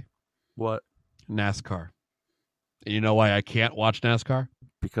watch today? What? NASCAR. And you know why I can't watch NASCAR?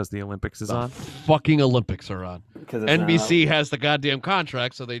 Because the Olympics is The on? fucking Olympics are on. Because it's NBC has the goddamn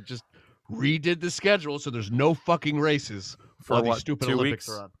contract, so they just redid the schedule, so there's no fucking races For while what, these stupid 2 Olympics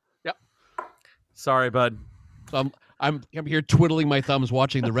weeks? are on. Yep. Sorry, bud. So I'm here twiddling my thumbs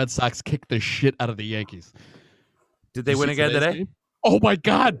watching the Red Sox kick the shit out of the Yankees. Did they You win see again today's today? game? Oh my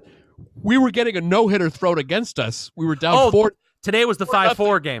God. We were getting a no-hitter thrown against us. We were down 4. Today was the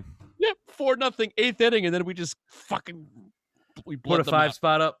 5-4 game. Yep, 4-0, 8th inning, and then we just fucking Put a bled them 5 out.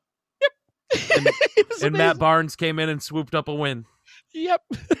 spot up. It was And Matt amazing. Barnes came in and swooped up a win. Yep.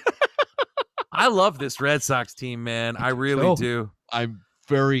 I love this Red Sox team, man. I really So, do. I've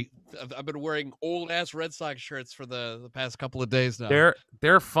been wearing old ass Red Sox shirts for the past couple of days now.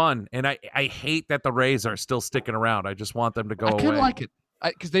 They're fun, and I hate that the Rays are still sticking around. I just want them to go I away. kind of like it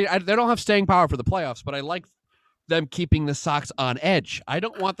because they don't have staying power for the playoffs, but I like them keeping the Sox on edge. I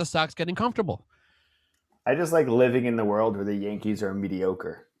don't want the Sox getting comfortable. I just like living in the world where the Yankees are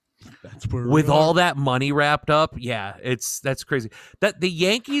mediocre. That's where with all that money wrapped up. Yeah, that's crazy. That the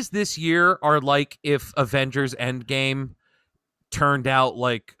Yankees this year are like if Avengers Endgame turned out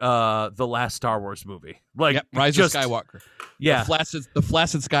like the last Star Wars movie. Like Rise of Skywalker. Yeah. The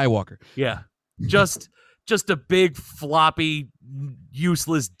flaccid Skywalker. Yeah. Just a big floppy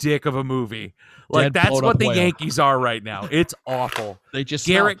useless dick of a movie. Like Dead, that's what the whale. Yankees are right now. It's awful. They just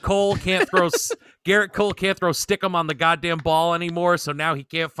Garrett Cole can't throw stick 'em on the goddamn ball anymore, so now he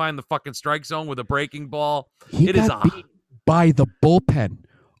can't find the fucking strike zone with a breaking ball. He got beat by the bullpen.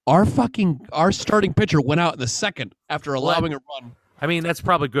 Our starting pitcher went out in the second after allowing a run. I mean, that's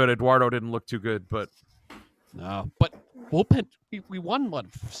probably good. Eduardo didn't look too good, but no. But bullpen, we won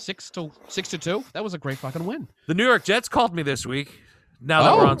 6-2. That was a great fucking win. The New York Jets called me this week. Now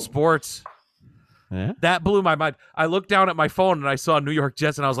that we're on sports, that blew my mind. I looked down at my phone and I saw New York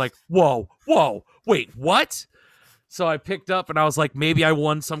Jets, and I was like, "Whoa, wait, what?" So I picked up and I was like, maybe I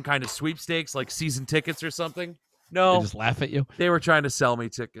won some kind of sweepstakes, like season tickets or something. No, They just laugh at you. they were trying to sell me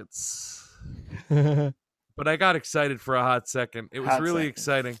tickets. But I got excited for a hot second. It was really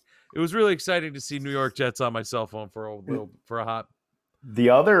exciting. It was really exciting to see New York Jets on my cell phone for a hot. The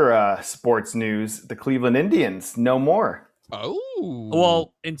other sports news: the Cleveland Indians, no more. Oh,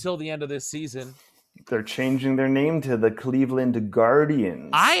 Well, until the end of this season. They're changing their name to the Cleveland Guardians.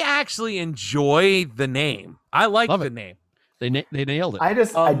 I actually enjoy the name. I like the name. They nailed it. I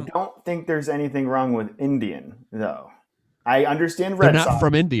don't think there's anything wrong with Indian, though. I understand They're Red not Sox.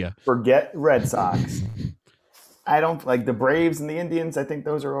 from India. Forget Red Sox. I don't like the Braves and the Indians. I think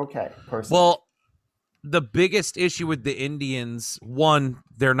those are okay, personally. Well, the biggest issue with the Indians, one,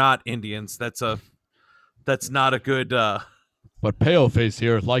 they're not Indians. That's not a good. But Paleface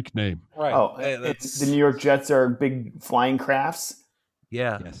here, like name. Right. Oh, Hey, the New York Jets are big flying crafts.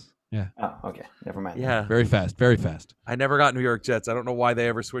 Yeah. Yes. Yeah. Oh, okay. Never mind. Yeah. Very fast. Very fast. I never got New York Jets. I don't know why they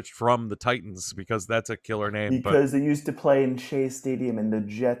ever switched from the Titans because that's a killer name. Because they used to play in Shea Stadium and the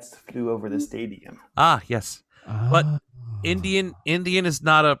Jets flew over the stadium. Yes. But Indian is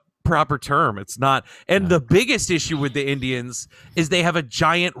not a proper term. It's not. And the biggest issue with the Indians is they have a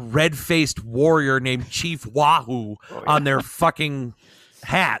giant red-faced warrior named Chief Wahoo on their fucking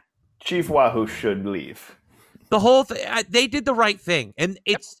hat. Chief Wahoo should leave. The whole thing, they did the right thing, and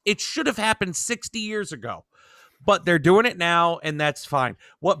it should have happened 60 years ago. But they're doing it now, and that's fine.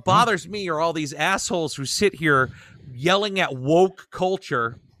 What bothers me are all these assholes who sit here yelling at woke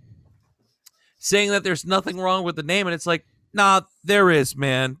culture, saying that there's nothing wrong with the name, and it's like, nah, there is,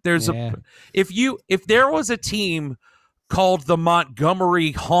 man. There's if there was a team called the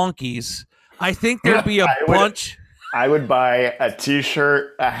Montgomery Honkies, I think there'd be a bunch. I would buy a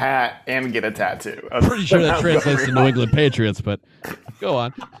T-shirt, a hat, and get a tattoo. I'm pretty sure that translates to New England Patriots, but go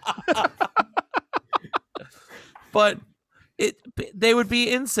on. But they would be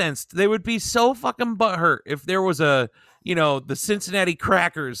incensed. They would be so fucking butthurt if there was a, the Cincinnati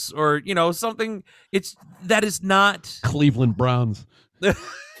Crackers or, something. That is not Cleveland Browns.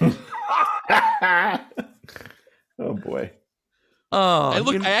 Oh boy. Oh,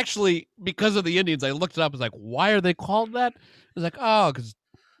 I actually, because of the Indians, I looked it up. I was like, why are they called that? I was like, oh, because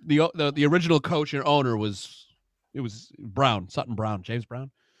the original coach and owner was Brown, Sutton Brown, James Brown.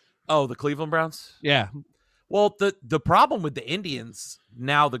 Oh, the Cleveland Browns? Yeah. Well, the problem with the Indians,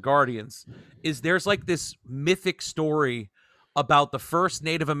 now the Guardians, is there's like this mythic story about the first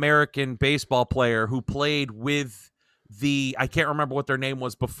Native American baseball player who played with I can't remember what their name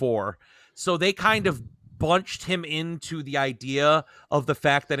was before. So they kind of bunched him into the idea of the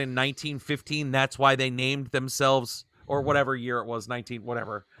fact that in 1915, that's why they named themselves, or whatever year it was, 19,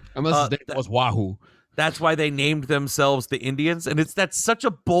 whatever. Unless his name was Wahoo. That's why they named themselves the Indians. And that's such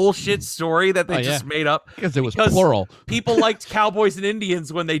a bullshit story that they just made up. Because it was plural. People liked Cowboys and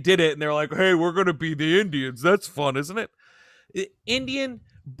Indians when they did it. And they're like, hey, we're going to be the Indians. That's fun, isn't it?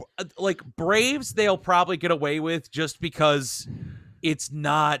 Braves, they'll probably get away with just because it's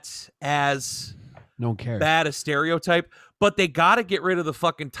not as no one cares. Bad a stereotype. But they got to get rid of the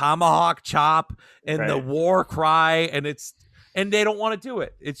fucking tomahawk chop and the war cry. And they don't want to do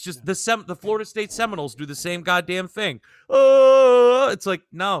it. It's just the Florida State Seminoles do the same goddamn thing. It's like,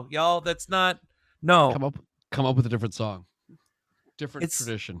 no, y'all, that's not. No. Come up with a different song. Different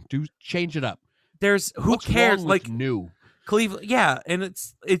tradition. Change it up. There's who What's cares? wrong Like with new. Cleveland, yeah, and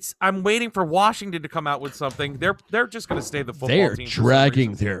it's. I'm waiting for Washington to come out with something. They're just going to stay the football They're team.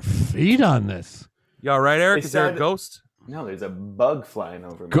 dragging their feet on this. You all right, Eric? Is there a ghost? No, there's a bug flying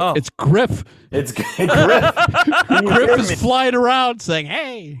over me. Oh. It's Griff. It's Griff. Griff is flying around saying,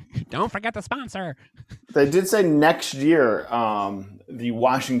 "Hey, don't forget the sponsor." They did say next year the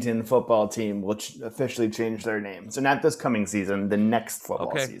Washington football team will officially change their name. So not this coming season, the next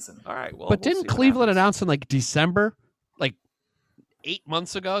football season. All right. Well, But didn't Cleveland announce in like December, like 8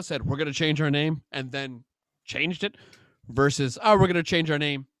 months ago, said we're going to change our name, and then changed it versus we're going to change our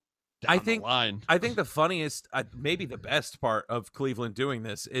name. I think the funniest, maybe the best part of Cleveland doing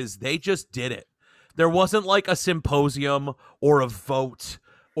this is they just did it. There wasn't like a symposium or a vote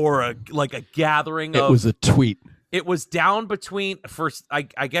or a gathering. It was a tweet. It was down between first. I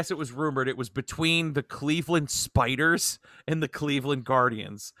guess it was rumored it was between the Cleveland Spiders and the Cleveland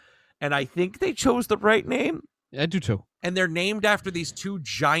Guardians, and I think they chose the right name. I do too. And they're named after these two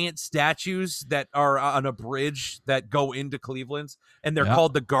giant statues that are on a bridge that go into Cleveland, and they're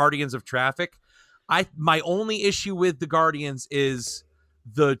called the Guardians of Traffic. My only issue with the Guardians is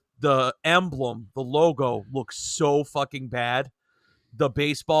the emblem, the logo looks so fucking bad. The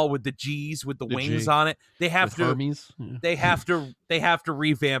baseball with the G's with the wings on it. They have to Hermes. they have to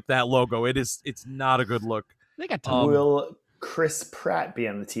revamp that logo. It's not a good look. They got time. Will Chris Pratt be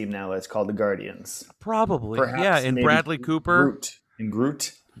on the team now that's called the Guardians? Probably. Perhaps yeah, and maybe Bradley Cooper.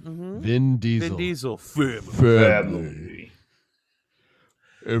 Groot. Mm-hmm. Vin Diesel. Vin Diesel. Family.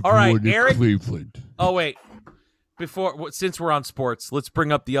 All right, Eric. Cleveland. Oh, wait. Since we're on sports, let's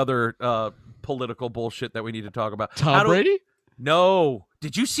bring up the other political bullshit that we need to talk about. Tom Brady? No.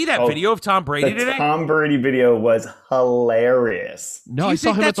 Did you see that video of Tom Brady today? The Tom Brady video was hilarious. No, I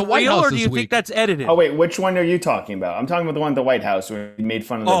saw him at the White House or do you think that's edited? Oh, wait, which one are you talking about? I'm talking about the one at the White House where he made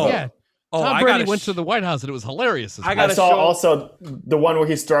fun of the vote. Yeah. Tom Brady went to the White House and it was hilarious. I saw also the one where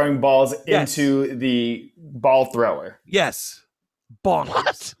he's throwing balls into the ball thrower. Yes.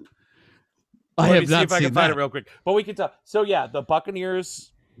 Bonkers. I Let have me see not if I seen can find that. it real quick. But we can talk. So yeah, the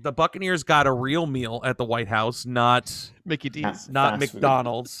Buccaneers got a real meal at the White House, not Mickey D's, not fast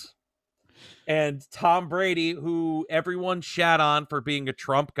McDonald's. And Tom Brady, who everyone shat on for being a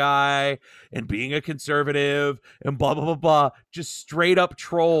Trump guy and being a conservative and blah, blah, blah, blah, just straight up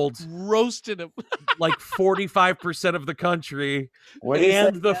trolled, roasted him like 45% of the country What did he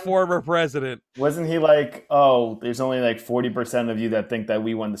and say the again? former president. Wasn't he like, oh, there's only like 40% of you that think that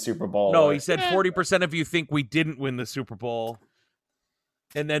we won the Super Bowl? No, he said 40% of you think we didn't win the Super Bowl.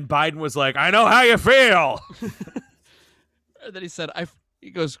 And then Biden was like, I know how you feel. And then he said, he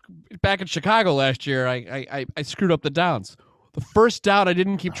goes, back in Chicago last year, I screwed up the downs. The first down I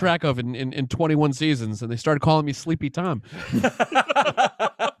didn't keep track of in 21 seasons, and they started calling me Sleepy Tom.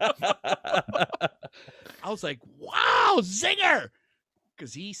 I was like, wow, zinger!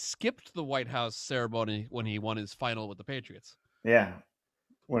 Because he skipped the White House ceremony when he won his final with the Patriots. Yeah,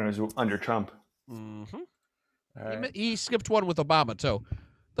 when it was under Trump. Mm-hmm. Right. He skipped one with Obama, too.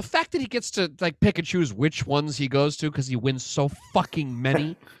 The fact that he gets to like pick and choose which ones he goes to because he wins so fucking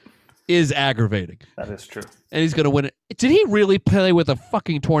many is aggravating. That is true. And he's going to win it. Did he really play with a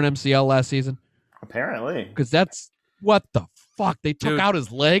fucking torn MCL last season? Apparently. Because that's what the fuck. They took Dude. out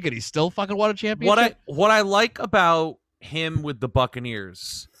his leg and he still fucking won a championship? What I like about him with the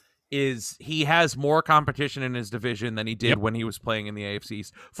Buccaneers is he has more competition in his division than he did when he was playing in the AFC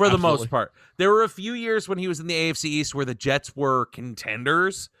East, for the most part. There were a few years when he was in the AFC East where the Jets were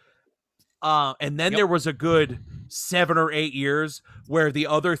contenders, and then there was a good 7 or 8 years where the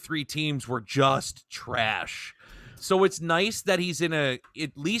other three teams were just trash. So it's nice that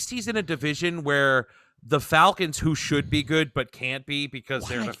at least he's in a division where the Falcons, who should be good but can't be because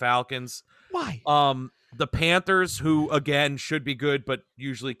they're the Falcons. Why? The Panthers, who again should be good but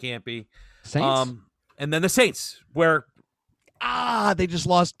usually can't be. Saints? And then the Saints, where they just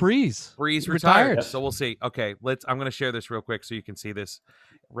lost Breeze. Breeze He retired. So we'll see. Okay, I'm going to share this real quick so you can see this,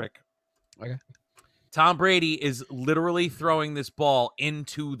 Rick. Okay. Tom Brady is literally throwing this ball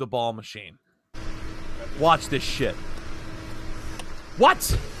into the ball machine. Watch this shit.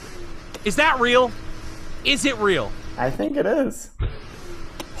 What? Is that real? Is it real? I think it is.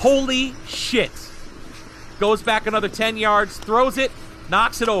 Holy shit. Goes back another 10 yards, throws it,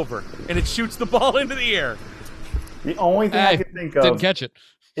 knocks it over, and it shoots the ball into the air. The only thing I can think of didn't catch it.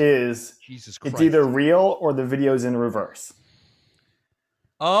 is Jesus Christ. it's either real or the video's in reverse.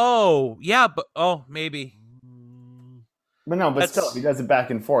 Oh, yeah, but maybe. But no, but still, he does it back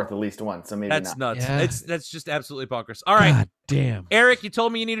and forth at least once, so maybe That's not. nuts. Yeah. That's just absolutely bonkers. All right. God damn. Eric, you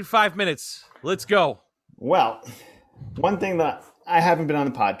told me you needed 5 minutes. Let's go. Well, one thing that I haven't been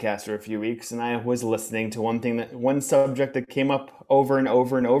on the podcast for a few weeks, and I was listening to one subject that came up over and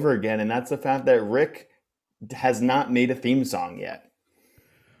over and over again, and that's the fact that Rick has not made a theme song yet.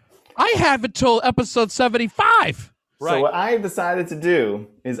 I have until episode 75. Right. So what I decided to do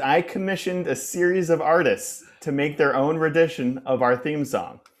is I commissioned a series of artists to make their own rendition of our theme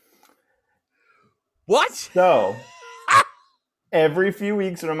song. What? So every few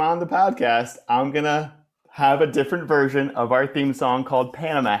weeks when I'm on the podcast, I'm going to have a different version of our theme song called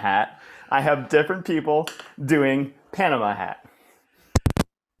Panama Hat. I have different people doing Panama Hat.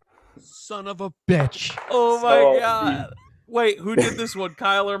 Son of a bitch. Oh my God. Wait, who did this one?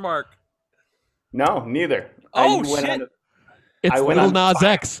 Kyle or Mark? No, neither. Oh, shit. It's Little Nas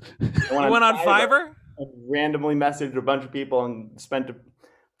X. I went on Fiverr? I randomly messaged a bunch of people and spent a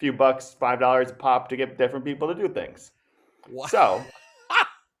few bucks, $5 a pop to get different people to do things. Wow. So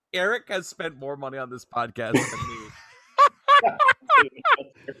Eric has spent more money on this podcast than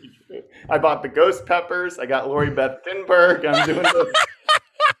me. I bought the Ghost Peppers. I got Lori Beth Finberg. I'm doing the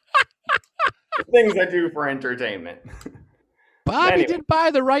things I do for entertainment. Bobby Anyway. did buy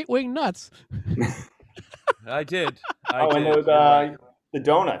the right wing nuts. I did. And those, the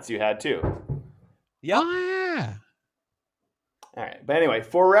donuts you had too. Yep. Oh, yeah. All right. But anyway,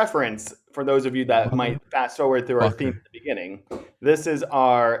 for reference, for those of you that might fast forward through our theme at the beginning, this is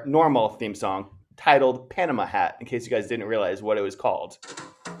our normal theme song titled Panama Hat, in case you guys didn't realize what it was called.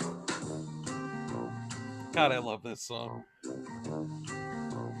 God, I love this song.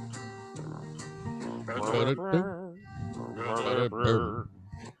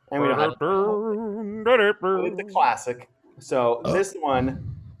 And we don't have it's a classic. So this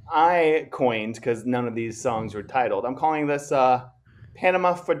one I coined because none of these songs were titled. I'm calling this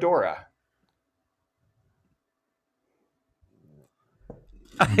Panama Fedora.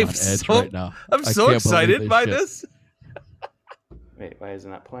 I'm so, right now. I'm I so can't excited believe by shit. this. Wait, why isn't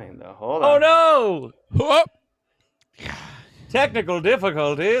that playing though? Hold Oh on. no! Oh, Technical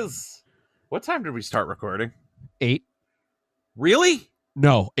difficulties. What time did we start recording? 8. Really?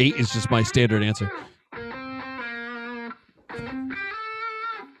 No, 8 is just my standard answer.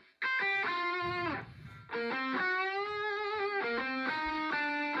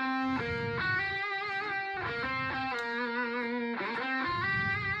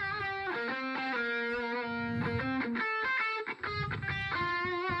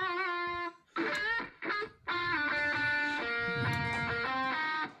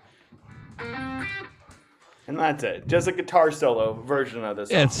 And that's it. Just a guitar solo version of this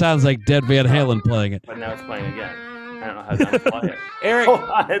song. Yeah, it sounds like Dead Van Halen playing it. But now it's playing again. I don't know how to unplug it. Eric, Hold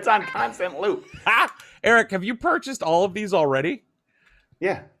on, it's on constant loop. Eric, have you purchased all of these already?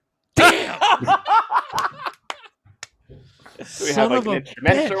 Yeah. So we Son have like of an a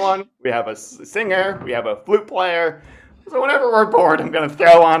instrumental bitch. one. We have a singer. We have a flute player. So whenever we're bored, I'm going to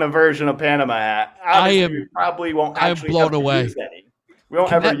throw on a version of Panama Hat. Obviously, we probably won't I'm actually blown ever away. use any. We won't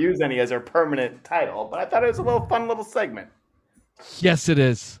Can ever that- use any as our permanent title, but I thought it was a little fun little segment. Yes, it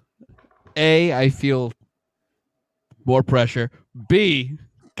is. A, I feel more pressure. B,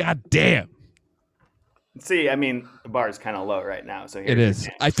 god damn. See, I mean, the bar is kind of low right now, so It here's your is.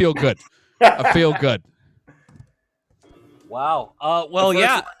 chance. I feel good. I feel good. Wow. The Well, first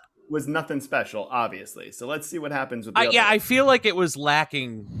yeah. one was nothing special, obviously. So let's see what happens with the other Yeah, one. I feel like it was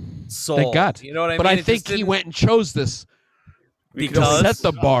lacking soul. Thank God. You know what I But mean? I It just think he didn't- went and chose this to because set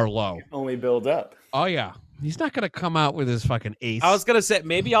the bar low. only build up. Oh, yeah. He's not going to come out with his fucking ace. I was gonna say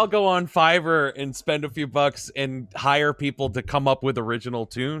maybe I'll go on Fiverr and spend a few bucks and hire people to come up with original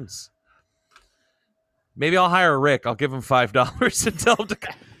tunes. Maybe I'll hire Rick. I'll give him $5 and tell him to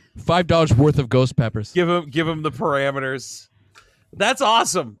 $5 worth of ghost peppers. give him the parameters. That's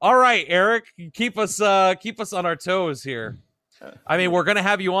awesome. All right, Eric, keep us on our toes here. I mean, we're gonna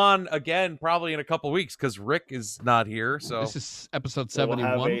have you on again probably in a couple weeks because Rick is not here. So This is episode So we'll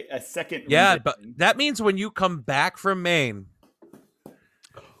 71. have a second. yeah, rendition. but that means when you come back from Maine.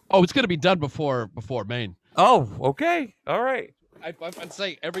 Oh, it's going to be done before Maine. Oh, okay, all right. I'd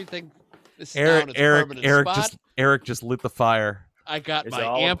say everything is down its permanent spot. Eric just lit the fire. I got It's my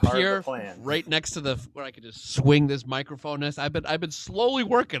all a amp part of the here plan. right next to the where I could just swing this microphone. I've been slowly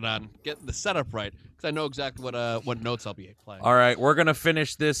working on getting the setup right because I know exactly what notes I'll be playing. All right, we're gonna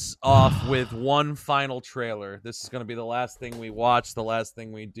finish this off with one final trailer. This is gonna be the last thing we watch, the last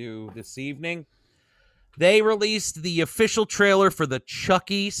thing we do this evening. They released the official trailer for the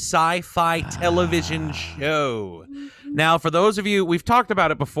Chucky sci-fi television show. Now, for those of you, we've talked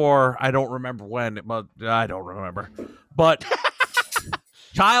about it before. I don't remember when. I don't remember. But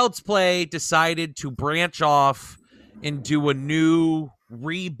Child's Play decided to branch off and do a new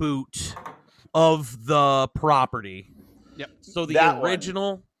reboot of the property. Yep. So the That one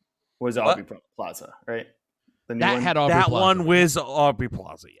original was Aubrey Plaza, right? The new That one? had Aubrey that Plaza. one was Aubrey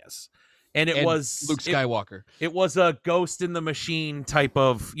Plaza, yes. And it was Luke Skywalker. It was a Ghost in the Machine type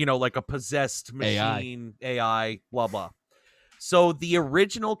of, like a possessed machine, AI, blah, blah. So the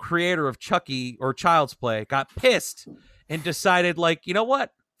original creator of Chucky or Child's Play got pissed and decided, like, you know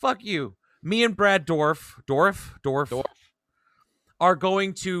what? Fuck you. Me and Brad Dorff are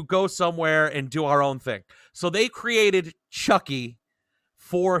going to go somewhere and do our own thing. So they created Chucky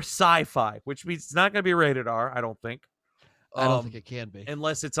for sci-fi, which means it's not going to be rated R, I don't think. I don't think it can be.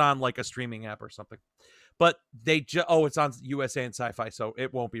 Unless it's on like a streaming app or something. But it's on USA and Sci-Fi, so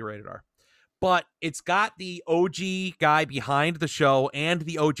it won't be rated R. But it's got the OG guy behind the show and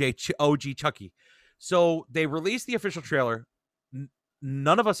the OG Chucky. So they released the official trailer.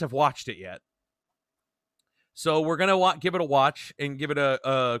 None of us have watched it yet. So we're going to give it a watch and give it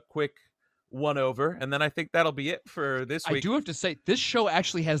a quick one over. And then I think that'll be it for this week. I do have to say, this show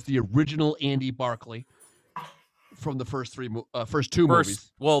actually has the original Andy Barclay from the first two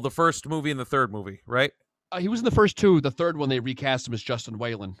movies. Well, the first movie and the third movie, right? He was in the first two. The third one, they recast him as Justin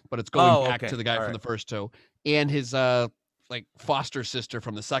Whalen, but it's going back to the guy from the first two. And his foster sister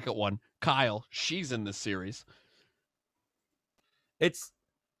from the second one, Kyle, she's in this series. It's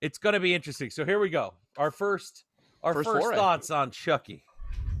going to be interesting. So here we go. Our first thoughts on Chucky.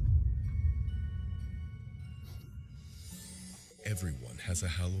 Everyone has a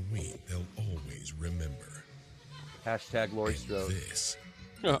Halloween they'll always remember. Hashtag Laurie And Strode. this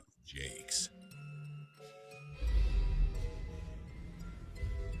Jake's.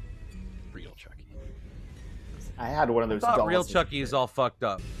 Real Chucky. I had one of those I thought dolls. real Chucky is all fucked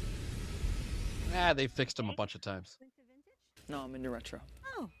up. They fixed him a bunch of times. No, I'm into retro.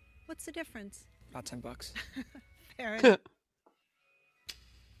 Oh, what's the difference? About $10. Fair enough.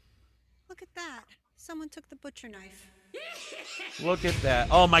 Look at that. Someone took the butcher knife. Look at that.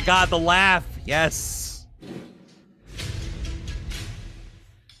 Oh my God, the laugh. Yes.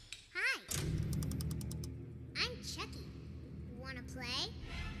 Hi. I'm Chucky. Wanna play?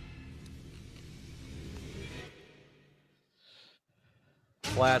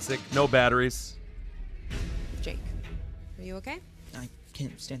 Classic. No batteries. Jake, are you okay? I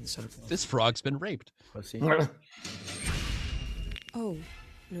can't stand this sort of thing. This frog's been raped. Pussy. Oh,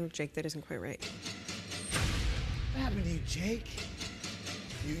 no, Jake, that isn't quite right. What happened to you, Jake?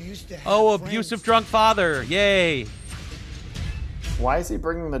 You used to have Abusive friends. drunk father. Yay. Why is he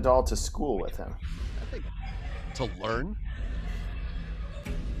bringing the doll to school with him? I think to learn.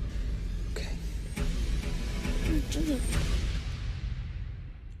 Okay.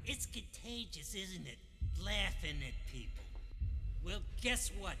 It's contagious, isn't it? Laughing at people. Well,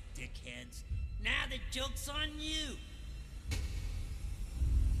 guess what, dickheads? Now the joke's on you.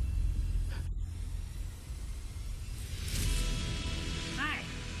 Hi,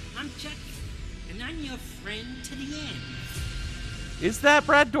 I'm Chucky, and I'm your friend to the end. Is that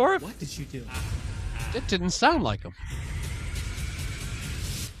Brad Dorff? What did you do? It didn't sound like him.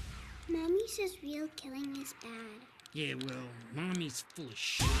 Mommy says real killing is bad. Yeah, well, Mommy's full of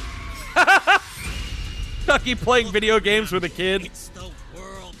shit. Chucky playing video games with a kid. It's the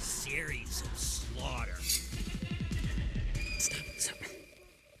World Series of Slaughter. Stop.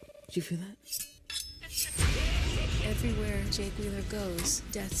 Did you feel that? Everywhere Jake Wheeler goes,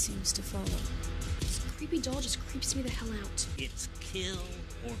 death seems to follow. This creepy doll just creeps me the hell out. It's kill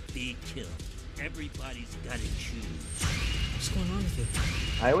or be killed. Everybody's gotta choose. What's going on with you?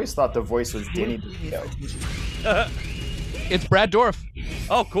 I always thought the voice was Danny DeVito. It's Brad Dorff.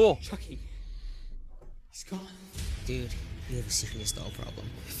 Oh, cool. Chucky. He's gone. Dude, you have a serious doll problem.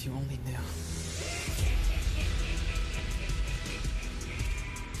 If you only knew.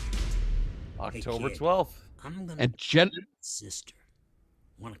 October kid. 12th. I'm gonna And sister.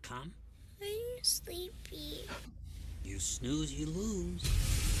 Wanna come? I'm sleepy. You snooze, you lose.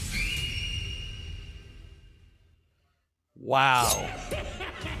 Wow.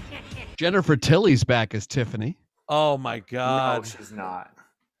 Jennifer Tilly's back as Tiffany. Oh my God. No, she's not.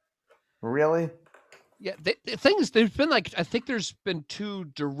 Really? Yeah, the thing is, there's been I think there's been 2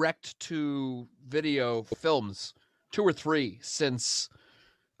 direct-to-video films, 2 or 3 since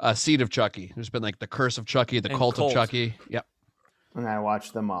Seed of Chucky. There's been the Curse of Chucky, the And Cult Cult. of Chucky. Yep. And I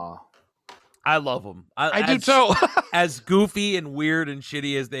watched them all. I love them. I do too. As goofy and weird and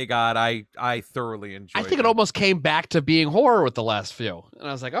shitty as they got, I thoroughly enjoyed I think them. it almost came back to being horror with the last few. And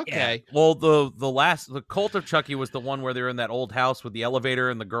I was like, okay. Yeah. Well, the Cult of Chucky was the one where they were in that old house with the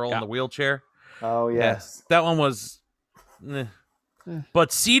elevator and the girl in the wheelchair. Oh, yes. That one was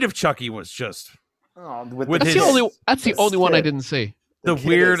but Seed of Chucky was just Oh, with That's his, the only one I didn't see. the kid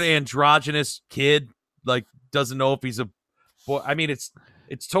weird is- androgynous kid doesn't know if he's a boy. I mean, it's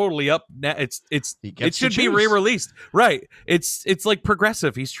totally up. It He gets to should be choose. re-released, right? It's like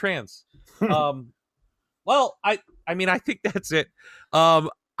Progressive. He's trans. Well, I mean, I think that's it.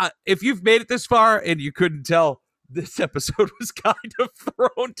 If you've made it this far and you couldn't tell, this episode was kind of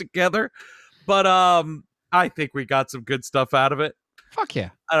thrown together, but I think we got some good stuff out of it. Fuck yeah.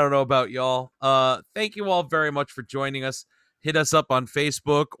 I don't know about y'all. Thank you all very much for joining us. Hit us up on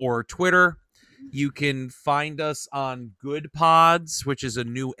Facebook or Twitter. You can find us on Good Pods, which is a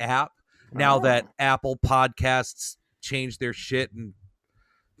new app now that Apple Podcasts changed their shit, and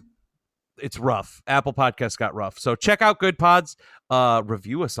it's rough. Apple Podcasts got rough. So check out Good Pods.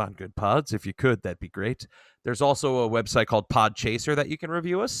 Review us on Good Pods if you could. That'd be great. There's also a website called Podchaser that you can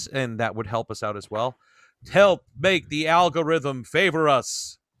review us, and that would help us out as well. Help make the algorithm favor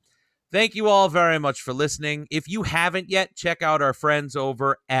us. Thank you all very much for listening. If you haven't yet, check out our friends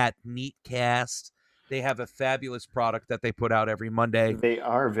over at Neatcast. They have a fabulous product that they put out every Monday. They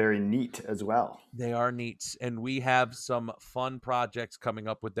are very neat as well. They are neat, and we have some fun projects coming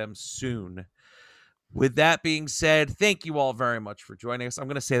up with them soon. With that being said, thank you all very much for joining us. I'm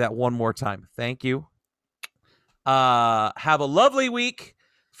going to say that one more time. Thank you. Have a lovely week.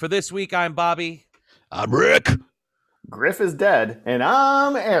 For this week, I'm Bobby. I'm Rick. Griff is dead, and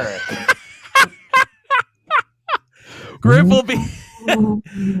I'm Eric. Griff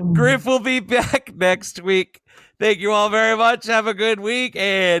will be back next week. Thank you all very much. Have a good week,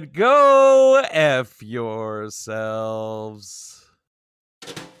 and go F yourselves.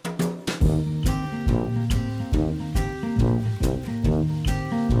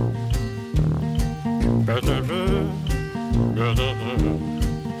 Ba-da-da.